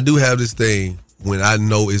I do have this thing when I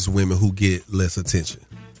know it's women who get less attention.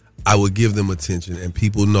 I would give them attention, and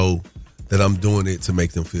people know that I'm doing it to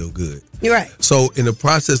make them feel good. You're right. So in the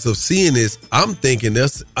process of seeing this, I'm thinking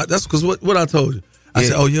that's because what I told you. I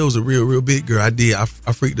said, oh, yeah, it was a real big girl. I did. I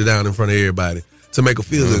freaked her down in front of everybody to make her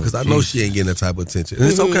feel good because I know she ain't getting that type of attention. And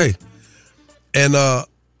it's okay. And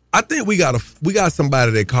I think we got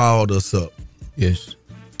somebody that called us up. Yes.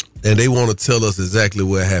 And they want to tell us exactly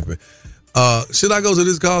what happened. Should I go to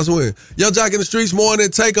this call swing? Young Jock in the Streets Morning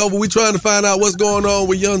Takeover. We trying to find out what's going on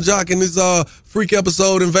with Young Jock in this freak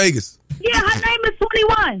episode in Vegas. Yeah, her name is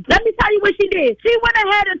 21. Let me tell you what she did. She went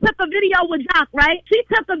ahead and took a video with Jock, right? She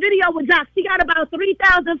took a video with Jock. She got about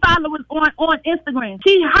 3,000 followers on Instagram.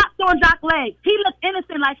 She hopped on Jock's legs. He looked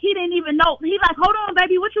innocent, like he didn't even know. He like, hold on,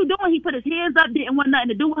 baby, what you doing? He put his hands up, didn't want nothing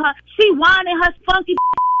to do with her. She whining her funky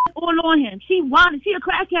all on him. She wanted, she a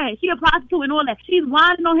crackhead, she a prostitute and all that. She's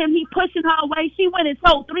whining on him, he pushing her away. She went and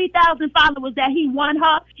told 3,000 followers that he won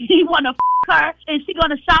her, he want to her, and she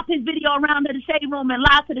gonna shop his video around to the Shade Room and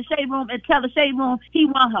lie to the Shade Room and tell the Shade Room he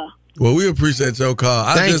won her. Well, we appreciate your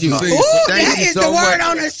call. Thank you. Ooh, that is the word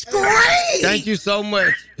on the screen. Thank you so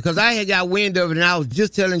much. Because I had got wind of it, and I was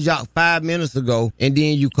just telling Jock 5 minutes ago, and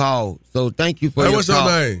then you called. So thank you for your what's call.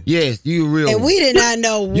 your name? Yes, you real. And we did not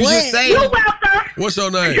know You what. just say You're welcome. What's your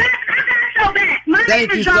name? My Thank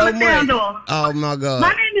name you is so Drama much. Sandal. Oh, my God. My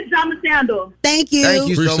name is Drama Sandal. Thank you. Thank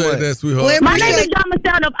you so Appreciate much. that, sweetheart. My name is Drama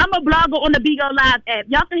Sandal. I'm a blogger on the Bigo Live app.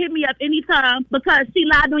 Y'all can hit me up anytime because she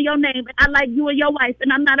lied on your name. I like you and your wife,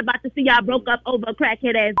 and I'm not about to see y'all broke up over a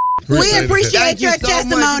crackhead ass. We appreciate Thank your you so much. You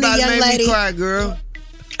testimony, about to young make lady. me cry, girl.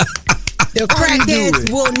 The crackheads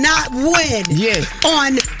will not win Yes.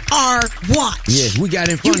 on our watch. Yes, we got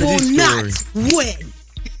in You front of will this not story. win.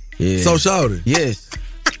 Yeah. So, Shawty. Yes.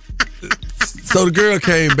 So the girl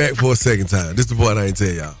came back for a second time. This is the part I ain't tell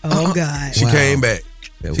y'all. Oh, God. She came back.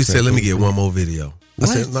 That She was said, "Let me crazy. get one more video." I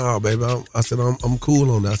said, "No, baby." I'm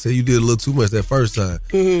cool on that. I said, "You did a little too much that first time."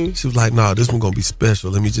 Mm-hmm. She was like, "Nah, this one gonna be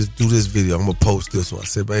special. Let me just do this video. I'm gonna post this one." I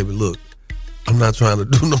said, "Baby, look, I'm not trying to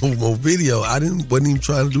do no more video. Wasn't even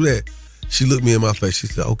trying to do that." She looked me in my face. She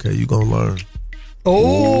said, "Okay, you gonna learn."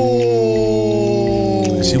 Oh.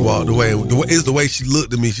 And she walked away. It's the way she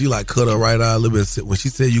looked at me. She like cut her right eye a little bit. When she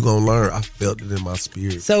said, "You gonna learn," I felt it in my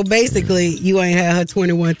spirit. So basically, you ain't had her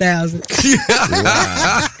 21,000.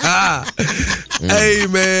 Hey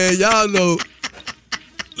man, y'all know.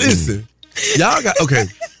 Listen, y'all got okay.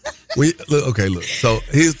 Look. So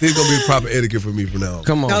here's gonna be proper etiquette for me from now on.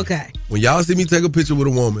 Come on. Okay. When y'all see me take a picture with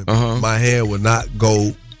a woman, my hand will not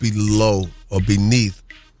go below or beneath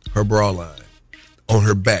her bra line, on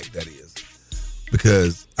her back, that is.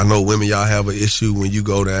 Because I know women, y'all have an issue when you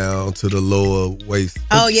go down to the lower waist.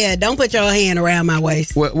 Oh, yeah. Don't put your hand around my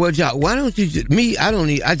waist. Well, Jock, why don't you just, me, I don't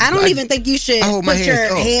need, I don't even think you should I hold my put your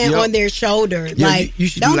hands up. hand Yep. on their shoulder. Yeah, like, you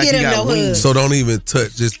should do don't like get you them got no hug. So don't even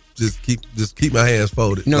touch. Just keep my hands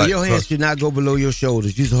folded. No, Like, your hands should not go below your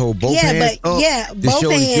shoulders. You should hold both hands up. The both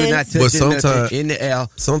shoulders should not hands. touch But sometimes nothing in the air.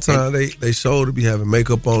 Sometimes they shoulder be having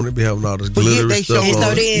makeup on it, be having all this Forget glittery they stuff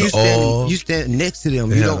shoulders. on it. You stand next to them.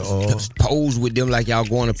 They You have don't the just pose with them like y'all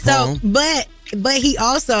going to So, prom. but he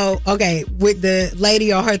also, okay, with the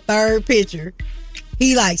lady on her third picture,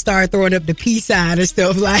 he like started throwing up the peace sign and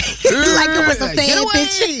stuff like it was a Get fan away.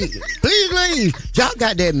 picture. Please leave. Y'all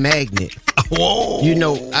got that magnet. Whoa. You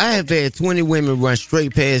know, I have had 20 women run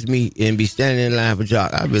straight past me and be standing in line for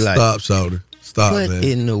Jock. I'd be like, Stop, shoulder. Stop, what man.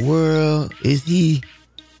 in the world is he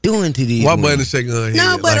doing to these Why women? Bunny shaking her head?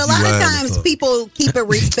 No, but like a you lot of lying or times something? people keep it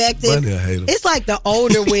respected. Bunny, I hate 'em. It's like the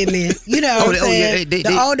older women, you know what I'm saying?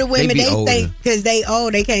 The older women, be they older. think because they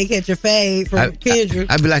old, they can't catch a fade from Kendra.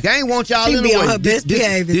 I'd be like, I ain't want y'all She in be the on way. her best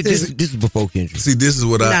behavior, This too. is before Kendra. See, this is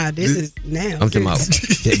what Nah, this is now. I'm talking about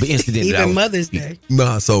the incident that I Even was- Mother's Day.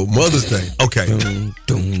 Nah, so Mother's Day. Okay.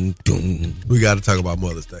 Doom. We got to talk about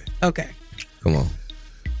Mother's Day. Okay. Come on.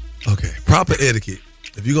 Okay. Proper etiquette.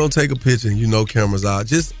 If you're going to take a picture and you know cameras out,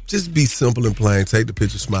 just be simple and plain. Take the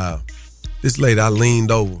picture, smile. This lady, I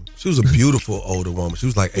leaned over. She was a beautiful older woman. She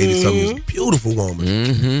was like 80-something years old. Beautiful woman.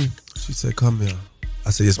 Mm-hmm. She said, "Come here." I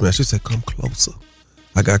said, "Yes, ma'am." She said, "Come closer."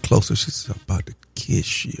 I got closer. She said, "I'm about to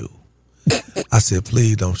kiss you." I said,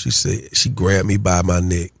 please don't. She said, she grabbed me by my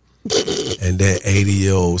neck, and that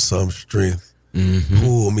 80-year-old some strength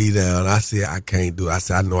pulled me down. I said, I can't do it. I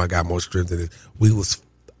said, I know I got more strength than this. We was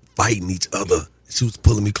fighting each other. She was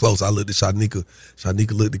pulling me close. I looked at Shanika.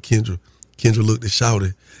 Shanika looked at Kendra. Kendra looked at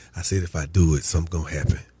Shawty. I said, if I do it, something gonna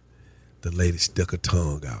happen. The lady stuck her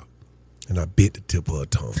tongue out, and I bit the tip of her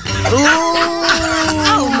tongue.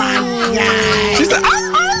 Oh my God. She said,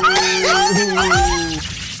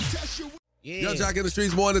 Young Jock in the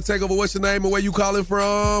Streets morning takeover. What's your name and where you calling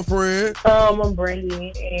from, friend? I'm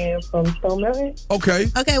Brandy and from Stone Mountain. Okay.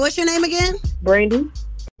 Okay, what's your name again? Brandy.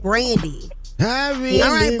 Brandy. I really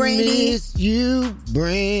All right, Brandy. miss you,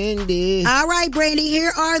 Brandy. All right, Brandy,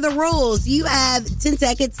 here are the rules. You have 10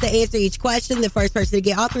 seconds to answer each question. The first person to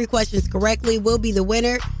get all 3 questions correctly will be the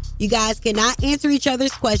winner. You guys cannot answer each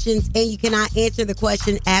other's questions, and you cannot answer the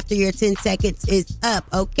question after your 10 seconds is up,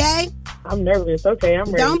 okay? I'm nervous. Okay, I'm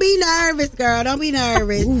ready. Don't be nervous, girl. Don't be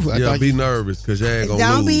nervous. Yeah, be nervous because you ain't gonna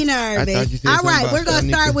Don't lose. be nervous. All right, we're going to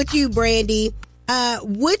start with you, Brandy.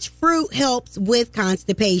 Which fruit helps with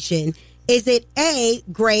constipation? Is it A,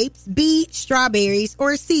 grapes, B, strawberries,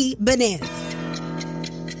 or C, bananas?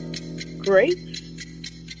 Grapes.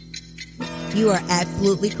 You are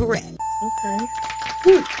absolutely correct. Okay.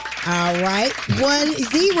 All right.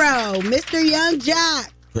 1-0. Mr. Young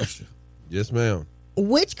Jock. Yes, ma'am.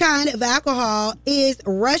 Which kind of alcohol is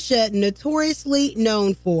Russia notoriously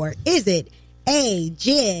known for? Is it A,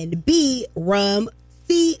 gin, B, rum,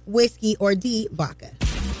 C, whiskey, or D, vodka?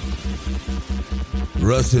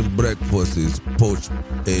 Russian breakfast is poached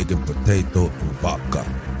egg and potato and vodka.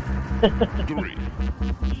 3,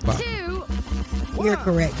 2, You're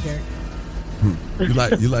correct, Jerk. You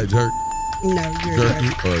like jerk? No, you're Jerky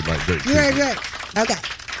Jerk. or like jerk? You're a jerk. Okay.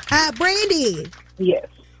 Brandy. Yes.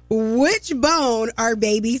 Which bone are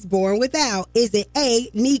babies born without? Is it A,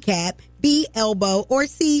 kneecap, B, elbow, or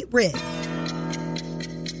C, wrist?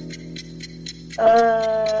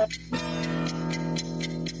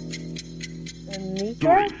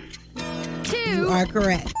 Kneecap? 2. You are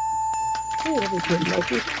correct.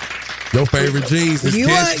 Your favorite jeans is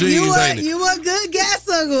Kiss jeans, ain't it? You a good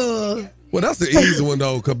guesser. Well, that's the easy one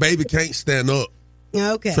though, cause baby can't stand up.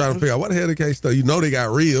 Okay. Trying to figure out why the hell they can't stand. You know they got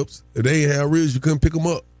ribs. If they ain't have ribs, you couldn't pick them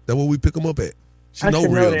up. That's what we pick them up at. She know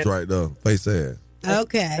ribs right there. Face ass.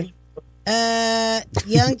 Okay.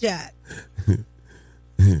 Young Jock.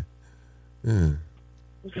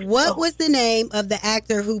 What was the name of the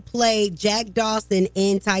actor who played Jack Dawson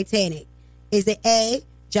in Titanic? Is it A,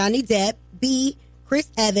 Johnny Depp, B, Chris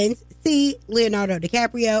Evans, C, Leonardo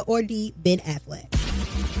DiCaprio, or D, Ben Affleck?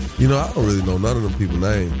 You know, I don't really know none of them people's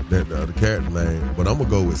names, the character name, but I'm gonna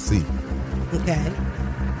go with C. Okay.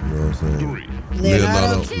 You know what I'm saying?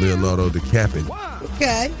 Leonardo DiCaprio.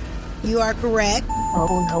 Okay. You are correct.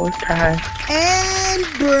 Oh, no, it's time. And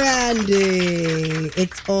Brandy,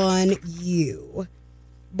 it's on you.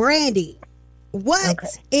 Brandy, what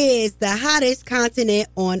is the hottest continent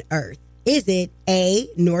on Earth? Is it A,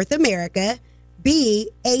 North America, B,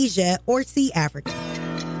 Asia, or C, Africa?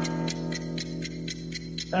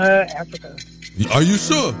 Africa. Are you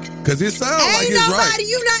sure? Because it sounds like it's right.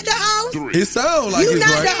 You not the host. It sounds like You it's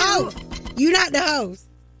not right. the host. You not the host.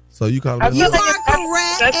 So you call it You are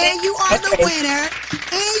correct, and you are the winner,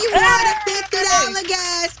 and you won a $50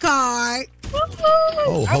 gas card.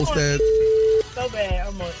 Oh, host that. So bad.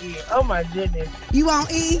 I'm on E. Oh, my goodness. You on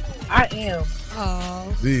E? I am.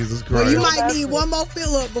 Oh. Jesus Christ. Well, you might need one more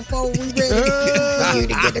fill up before we ready for you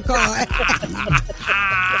to get the card.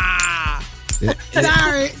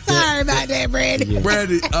 Sorry about that, Brandy.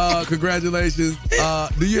 Brandy, congratulations.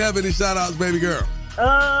 Do you have any shout outs, baby girl?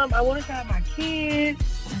 I want to shout out my kids,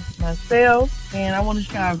 myself, and I want to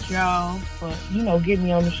shout out y'all for, getting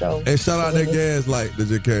me on the show. And shout out that gas light that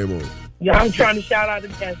just came on. Yeah, I'm trying to shout out the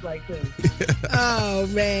Gaslight too. Oh,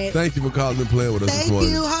 man. Thank you for calling and playing with us this Thank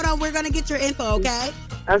morning. you. Hold on. We're going to get your info, okay?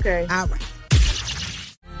 Okay. All right.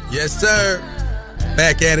 Yes, sir.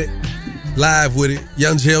 Back at it. Live with it.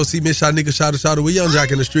 Young JLC, Miss Shanika, shout out with Young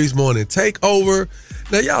Jock in the Streets morning. Take over.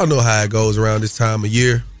 Now, y'all know how it goes around this time of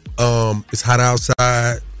year. It's hot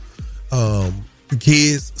outside. The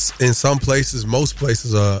kids in some places, most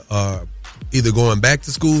places are either going back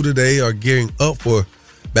to school today or gearing up for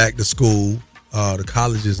back to school. The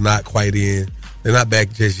college is not quite in. They're not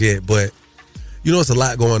back just yet, but it's a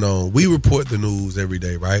lot going on. We report the news every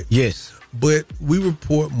day, right? Yes. But we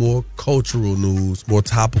report more cultural news, more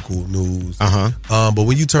topical news. Uh-huh. But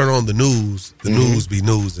when you turn on the news, the news be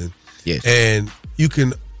newsing. Yes. And you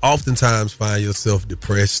can oftentimes find yourself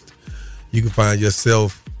depressed. You can find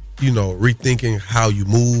yourself, rethinking how you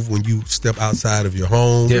move when you step outside of your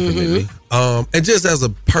home. Definitely. And just as a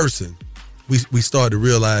person, we started to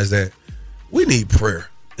realize that we need prayer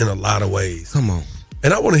in a lot of ways. Come on.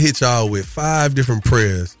 And I want to hit y'all with 5 different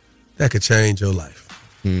prayers that could change your life.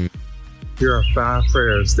 Here are 5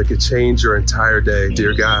 prayers that could change your entire day.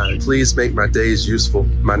 Dear God, please make my days useful,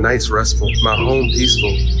 my nights restful, my home peaceful,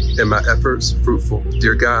 and my efforts fruitful.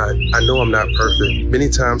 Dear God, I know I'm not perfect. Many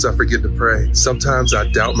times I forget to pray. Sometimes I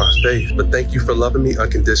doubt my faith, but thank you for loving me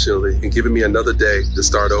unconditionally and giving me another day to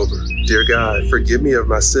start over. Dear God, forgive me of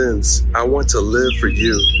my sins. I want to live for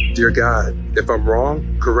you. Dear God, if I'm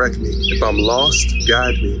wrong, correct me. If I'm lost,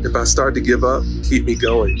 guide me. If I start to give up, keep me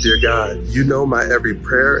going. Dear God, you know my every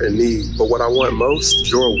prayer and need, but what I want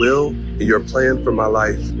most, your will and your plan for my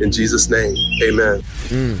life. In Jesus' name, amen.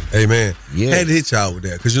 Amen. Yeah. Had to hit y'all with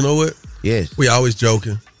that, because you know what? Yes. We always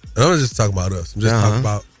joking. And I'm not just talking about us. I'm just talking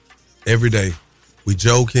about every day. We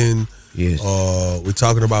joking. Yes. We're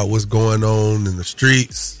talking about what's going on in the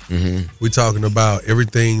streets. We're talking about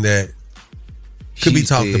everything that could be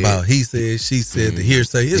talked about. He said, she said, the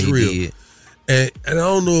hearsay. It's They real. did. And I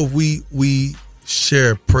don't know if we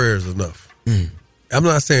share prayers enough. I'm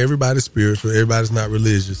not saying everybody's spiritual, everybody's not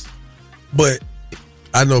religious, but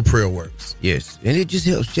I know prayer works. Yes, and it just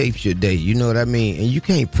helps shape your day. You know what I mean? And you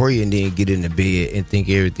can't pray and then get in the bed and think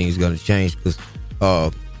everything's going to change, because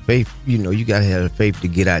faith, you know, you got to have the faith to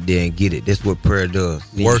get out there and get it. That's what prayer does.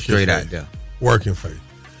 Working straight faith. out there. Working faith.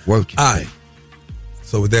 Working All right.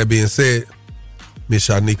 So with that being said, Miss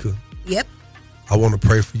Shanika, Yep. I want to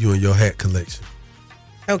pray for you and your hat collection.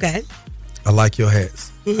 Okay. I like your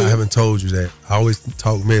hats. I haven't told you that. I always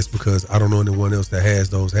talk mess because I don't know anyone else that has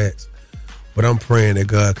those hats. But I'm praying that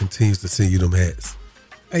God continues to send you them hats.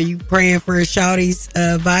 Are you praying for Shawty's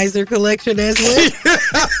visor collection as well?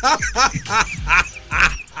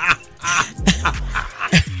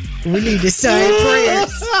 We need to sign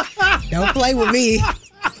prayers. Don't play with me.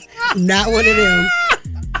 Not one of them.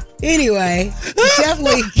 Anyway,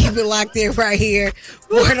 definitely keep it locked in right here.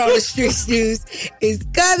 Word on the Streets News is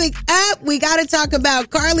coming up. We got to talk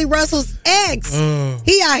about Carly Russell's ex.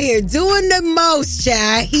 He out here doing the most,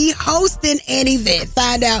 child. He hosting an event.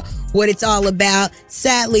 Find out what it's all about.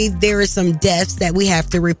 Sadly, there are some deaths that we have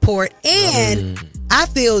to report. And I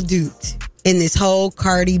feel duped in this whole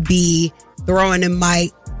Cardi B throwing the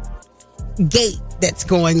mic gate that's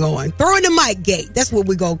going on. Throwing the mic gate. That's what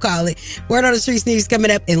we're going to call it. Word on the Streets News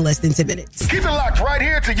coming up in less than 10 minutes. Keep it locked right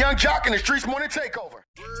here to Young Jock and the Streets Morning Takeover.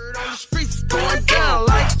 Word on the streets going down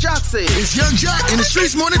like Jock said. It's Young Jock and the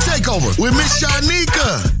Streets Morning Takeover with Miss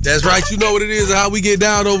Shanika. That's right. You know what it is and how we get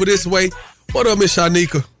down over this way. What up, Miss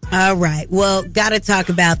Shanika? All right. Well, got to talk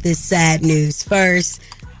about this sad news first.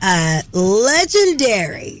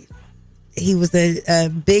 Legendary. He was a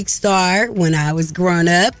big star when I was growing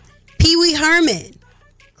up. Pee Wee Herman.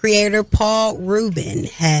 Creator Paul Rubin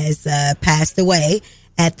has passed away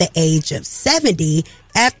at the age of 70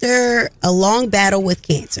 after a long battle with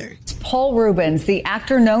cancer. Paul Rubens, the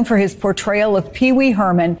actor known for his portrayal of Pee Wee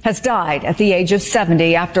Herman, has died at the age of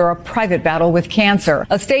 70 after a private battle with cancer.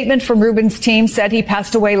 A statement from Rubens' team said he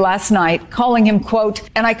passed away last night, calling him, quote,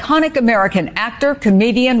 an iconic American actor,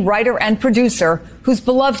 comedian, writer, and producer whose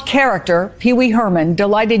beloved character, Pee Wee Herman,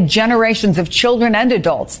 delighted generations of children and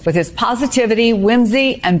adults with his positivity,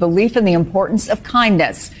 whimsy, and belief in the importance of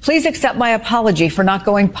kindness. Please accept my apology for not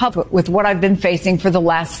going public with what I've been facing for the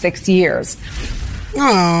last 6 years.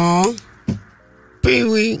 Aww. Pee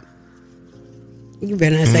Wee. You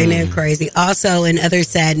better not say nothing crazy. Also, in other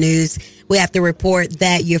sad news, we have to report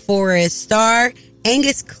that Euphoria star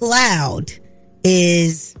Angus Cloud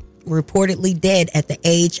is reportedly dead at the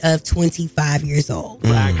age of 25 years old.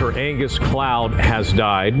 Actor Angus Cloud has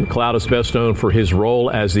died. Cloud is best known for his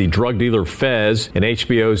role as the drug dealer Fez in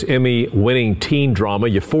HBO's Emmy-winning teen drama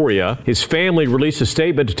Euphoria. His family released a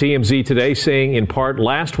statement to TMZ today saying, in part,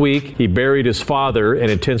 last week he buried his father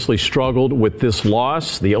and intensely struggled with this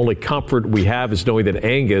loss. The only comfort we have is knowing that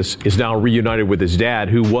Angus is now reunited with his dad,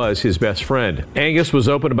 who was his best friend. Angus was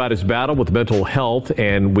open about his battle with mental health,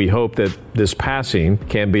 and we hope that this passing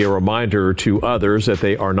can be a reminder to others that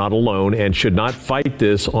they are not alone and should not fight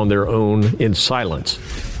this on their own in silence.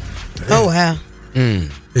 Oh, wow.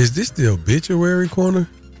 Is this the obituary corner?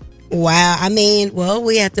 Wow. I mean, well,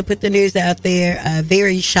 we have to put the news out there.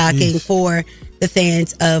 Very shocking for the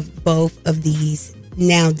fans of both of these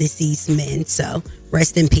now deceased men. So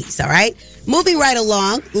rest in peace. All right. Moving right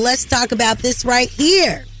along. Let's talk about this right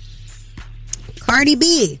here. Cardi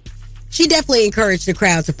B. She definitely encouraged the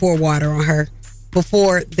crowd to pour water on her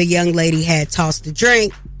before the young lady had tossed the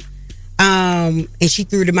drink. And she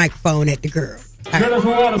threw the microphone at the girl. All right.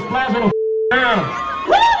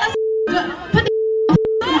 Put the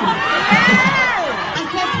I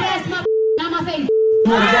can't splash my on my face.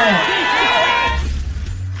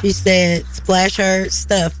 She said splash her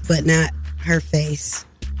stuff, but not her face.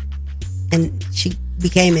 And she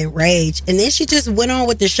became enraged. And then she just went on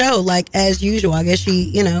with the show like as usual. I guess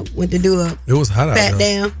she, went to do It was hot out pat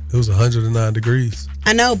there. down. It was 109 degrees.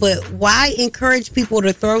 I know, but why encourage people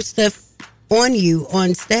to throw stuff on you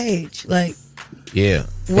on stage? Like, Yeah.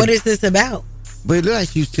 what is this about? But it looked like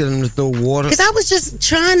she was telling them to throw water. Because I was just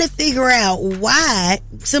trying to figure out why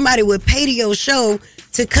somebody would pay to your show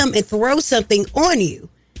to come and throw something on you.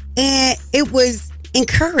 And it was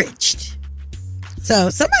encouraged. So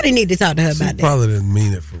somebody need to talk to her about that. Probably didn't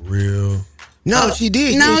mean it for real. No, she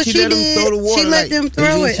did. No, she she let them did. throw the water. She let them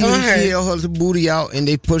throw it on her. She held her booty out, and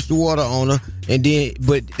they pushed the water on her. And then,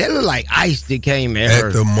 but that looked like ice that came at her.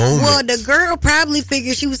 At the moment. Well, the girl probably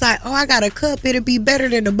figured, she was like, "Oh, I got a cup. It'll be better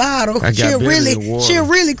than the bottle. I got She'll better than water." she'll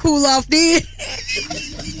really cool off then."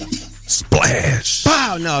 Splash.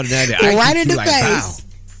 Pow! No, that ice Right hit in you the like, face. pow.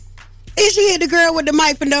 And she hit the girl with the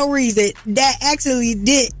mic for no reason. That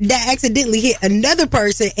accidentally hit another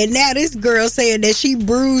person, and now this girl saying that she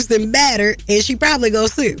bruised and battered, and she probably gonna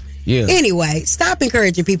sue. Yeah. Anyway, stop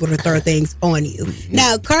encouraging people to throw things on you.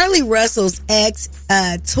 Now, Carly Russell's ex,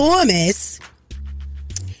 Thomas,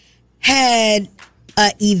 had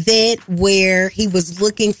an event where he was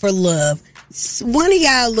looking for love. One of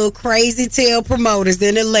y'all little crazy tail promoters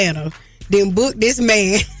in Atlanta then booked this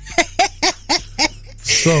man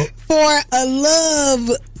So for a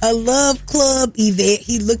love club event.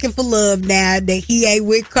 He's looking for love now that he ain't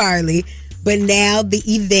with Carly, but now the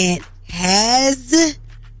event has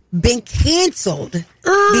been canceled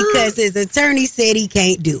because his attorney said he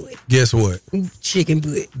can't do it. guess what? Chicken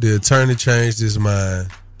butt. The attorney changed his mind.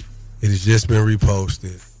 It has just been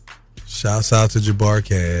reposted. Shouts out to Jabbar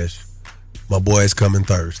Cash. My boy is coming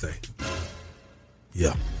Thursday.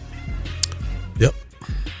 Yeah.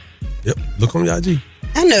 Yep. Look on your IG.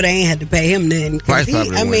 I know they ain't had to pay him nothing. 'Cause Price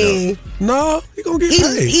probably went No, he gonna get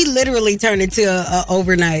paid. He literally turned into a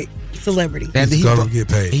overnight celebrity. He's gonna get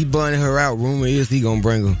paid. He buying her out. Rumor is he gonna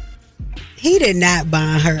bring her. He did not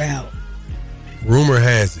buy her out. Rumor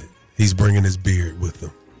has it he's bringing his beard with him.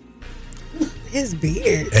 His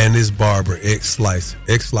beard. And his barber, X-Slice.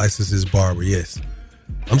 X-Slice is his barber, yes.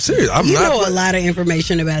 I'm serious. I'm You not. know a lot of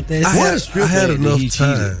information about this. I had enough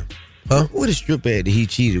time. Huh? What a strip ad that he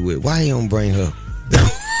cheated with? Why he don't bring her?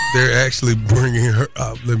 They're actually bringing her.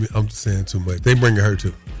 I'm saying too much. They bringing her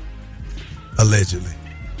too. Allegedly.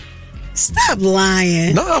 Stop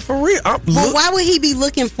lying. No, for real. Well, why would he be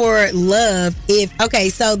looking for love if... Okay,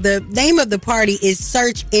 so the name of the party is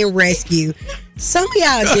Search and Rescue. Some of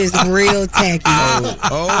y'all just real tacky.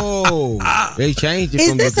 They changed it. Is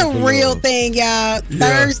from this a looking for real love. thing, y'all? Yeah.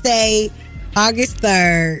 Thursday, August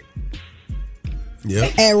 3rd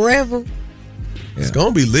Yep. at Revel. It's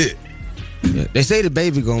gonna be lit. Yeah. They say the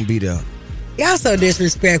baby gonna be there Y'all so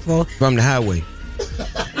disrespectful. from the highway.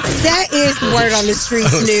 That is the word on the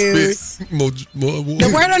streets news.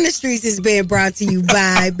 The word on the streets is being brought to you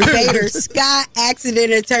by Bader Scott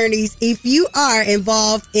Accident Attorneys. If you are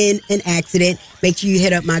involved in an accident, make sure you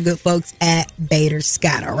hit up my good folks at Bader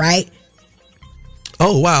Scott, all right?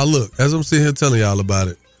 Oh, wow. Look, as I'm sitting here telling y'all about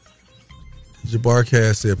it, Jabbar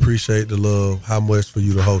Cass said, appreciate the love. How much for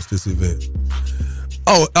you to host this event?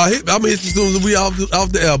 Oh, I'm gonna hit you soon as we off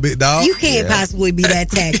the L, big dog. You can't possibly be that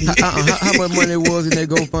tacky. How much money it was in that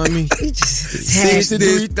GoFundMe?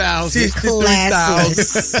 63,000.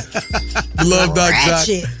 Classless. Love Doc Jock.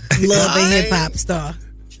 Ratchet. Love and hip hop star.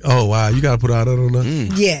 Oh, wow. You got to put all that on there?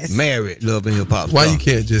 Yes. Married, love and hip hop. Why you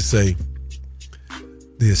can't just say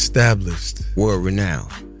the established world renowned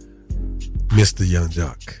Mr. Young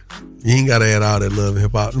Jock? You ain't got to add all that love and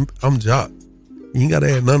hip hop. I'm Jock. You ain't got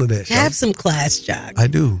to add none of that. Have some class, Jock. I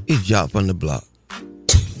do. He's Jock from the block.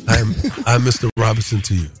 I'm Mr. Robinson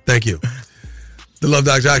to you. Thank you. The Love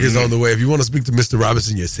Doc Jock is on the way. If you want to speak to Mr.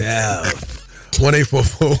 Robinson yourself,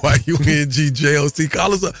 1-844-YUNGJOC.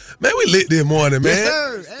 Call us up. Man, we lit this morning, man.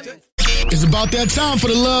 Yes, sir. It's about that time for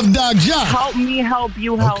the Love Doc Jock. Help me, help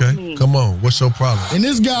you, help me. Come on. What's your problem? And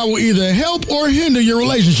this guy will either help or hinder your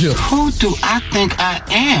relationship. Who do I think I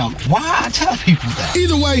am? Why I tell people that?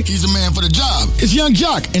 Either way, he's a man for the job. It's Young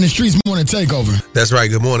Jock in the Streets Morning Takeover. That's right.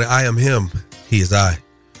 Good morning. I am him. He is I.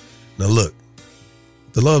 Now look,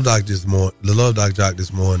 the Love Doc Jock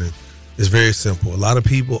this morning is very simple. A lot of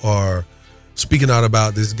people are speaking out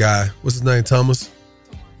about this guy. What's his name? Thomas?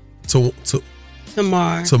 Tamar.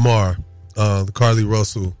 The Carly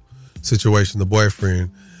Russell situation, the boyfriend.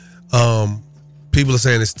 People are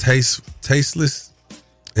saying it's tasteless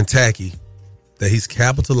and tacky that he's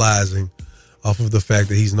capitalizing off of the fact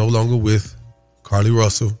that he's no longer with Carly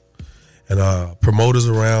Russell, and promoters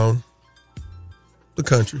around the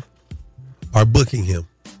country are booking him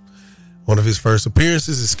One of his first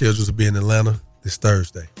appearances is scheduled to be in Atlanta this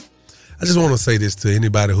Thursday. I just want to say this to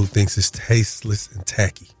anybody who thinks it's tasteless and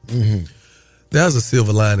tacky. Mm-hmm. There's a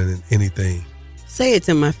silver lining in anything. Say it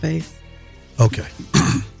to my face. Okay.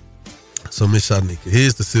 So, Miss Shanika,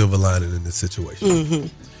 here's the silver lining in this situation. Mm-hmm.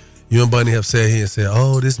 You and Bunny have sat here and said,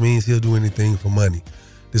 oh, this means he'll do anything for money.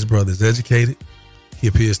 This brother is educated. He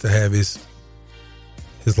appears to have his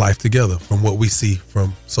life together from what we see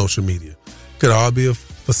from social media. Could all be a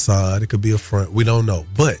facade. It could be a front. We don't know.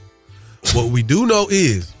 But what we do know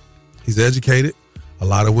is he's educated. A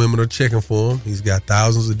lot of women are checking for him. He's got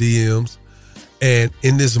thousands of DMs. And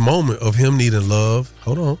in this moment of him needing love,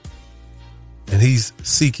 hold on, and he's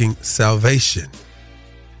seeking salvation,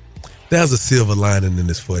 there's a silver lining in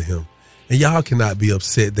this for him. And y'all cannot be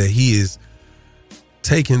upset that he is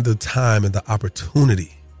taking the time and the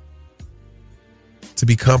opportunity to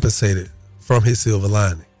be compensated from his silver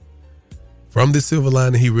lining. From this silver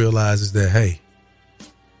lining, he realizes that, hey,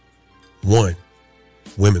 1,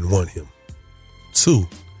 women want him. 2,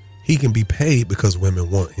 he can be paid because women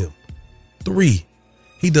want him. 3,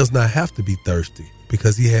 he does not have to be thirsty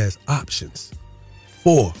because he has options.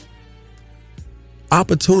 4,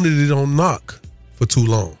 opportunity don't knock for too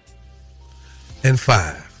long. And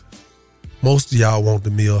 5, most of y'all want the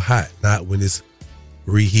meal hot, not when it's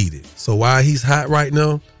reheated. So while he's hot right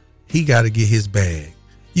now, he got to get his bag.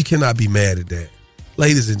 You cannot be mad at that.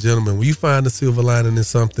 Ladies and gentlemen, when you find a silver lining in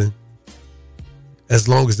something, as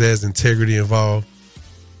long as there's integrity involved,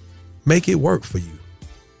 make it work for you.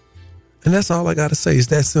 And that's all I got to say. It's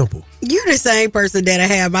that simple. You're the same person that'll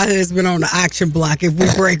have my husband on the auction block if we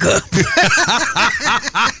break up.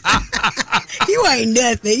 You ain't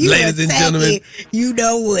nothing. You ladies and gentlemen, you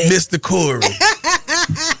know what? Mr. Corey.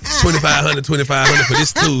 $2,500 for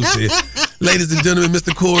this Tuesday. Ladies and gentlemen,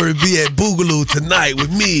 Mr. Corey be at Boogaloo tonight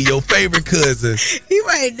with me, your favorite cousin. You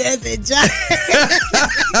ain't nothing, John.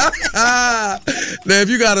 Now, if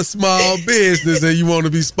you got a small business and you want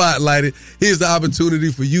to be spotlighted, here's the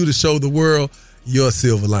opportunity for you to show the world your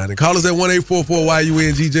silver lining. Call us at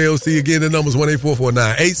 1-844-YUNGJOC. Again, the number's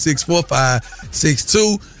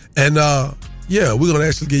 1-844-986-4562. And yeah, we're going to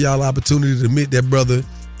actually give y'all the opportunity to meet that brother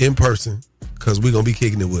in person because we're going to be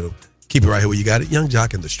kicking it with him. Keep it right here where you got it. Young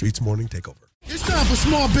Jock and the Streets Morning Takeover. It's time for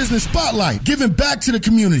Small Business Spotlight, giving back to the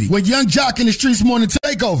community with Young Jock and the Streets Morning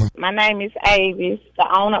Takeover. My name is Avis, the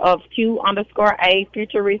owner of Q_A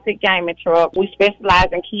Futuristic Gaming Truck. We specialize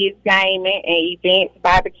in kids gaming and events,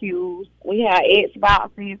 barbecues. We have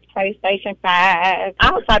Xboxes, PlayStation 5,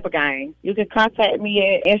 all type of games. You can contact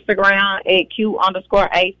me at Instagram at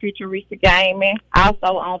Q_A Futuristic Gaming.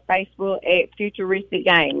 Also on Facebook at Futuristic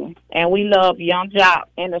Gaming. And we love Young Jock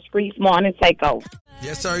and the Streets Morning Takeover.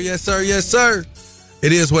 Yes, sir. Yes, sir. Yes, sir.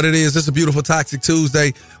 It is what it is. It's a beautiful Toxic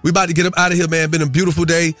Tuesday. We about to get up out of here, man. Been a beautiful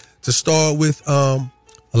day to start with. A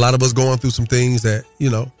lot of us going through some things that, you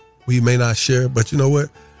know, we may not share. But you know what?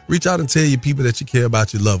 Reach out and tell your people that you care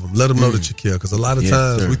about, you love them. Let them know that you care. Because a lot of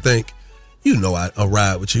times we think, you know, I'll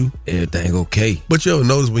ride with you. Everything okay. But you ever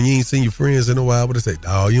notice when you ain't seen your friends in a while, but they say,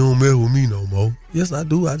 dawg, you don't mess with me no more. Yes, I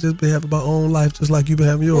do. I just been having my own life just like you been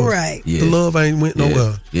having yours. Right. The love ain't went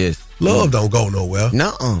nowhere. Yes. Love don't go nowhere.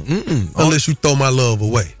 Nuh-uh. Unless you throw my love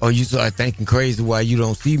away. Or you start thinking crazy why you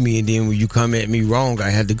don't see me, and then when you come at me wrong, I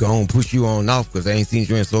had to go on and push you on off because I ain't seen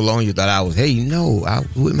you in so long. You thought I was, hey, no, I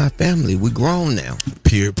was with my family. We grown now.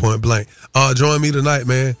 Period, point blank. Join me tonight,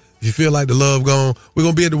 man. If you feel like the love gone, we're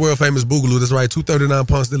going to be at the world famous Boogaloo. That's right, 239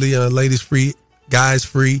 Ponce de Leon. Ladies free, guys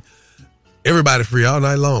free, everybody free all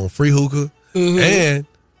night long. Free hookah and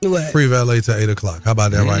free valet till 8 o'clock. How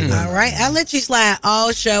about that right now? All right. I'll let you slide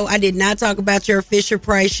all show. I did not talk about your Fisher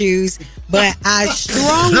Price shoes, but I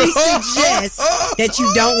strongly suggest that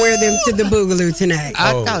you don't wear them to the Boogaloo tonight.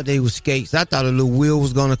 I thought they were skates. I thought a little wheel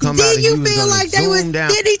was going to come out. Did you feel like they was?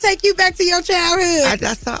 Down. Did he take you back to your childhood?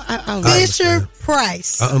 I thought Fisher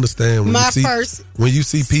Price. I understand. When my you see, first when you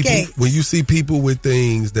see people, skates. when you see people with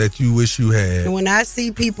things that you wish you had. And when I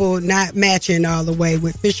see people not matching all the way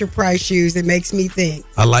with Fisher Price shoes, it makes me think.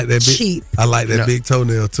 I like that big, cheap. I like that big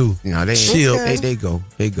toenail too. No, they Chill. They go.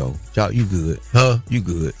 Y'all, you good? Huh? You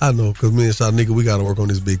good? I know, cause me and Shanika, we got to work on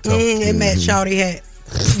this big toe. It match Shawty hat.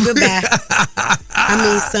 Goodbye. I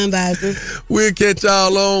mean, sunvisor. We'll catch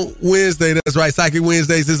y'all on Wednesday. That's right. Psychic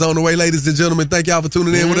Wednesdays is on the way. Ladies and gentlemen, thank y'all for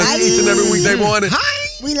tuning in with us each and every weekday morning. Hi.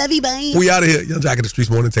 We love you, bye. We out of here. Young Jock and the Streets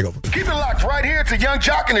Morning Takeover. Keep it locked right here to Young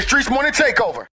Jock and the Streets Morning Takeover.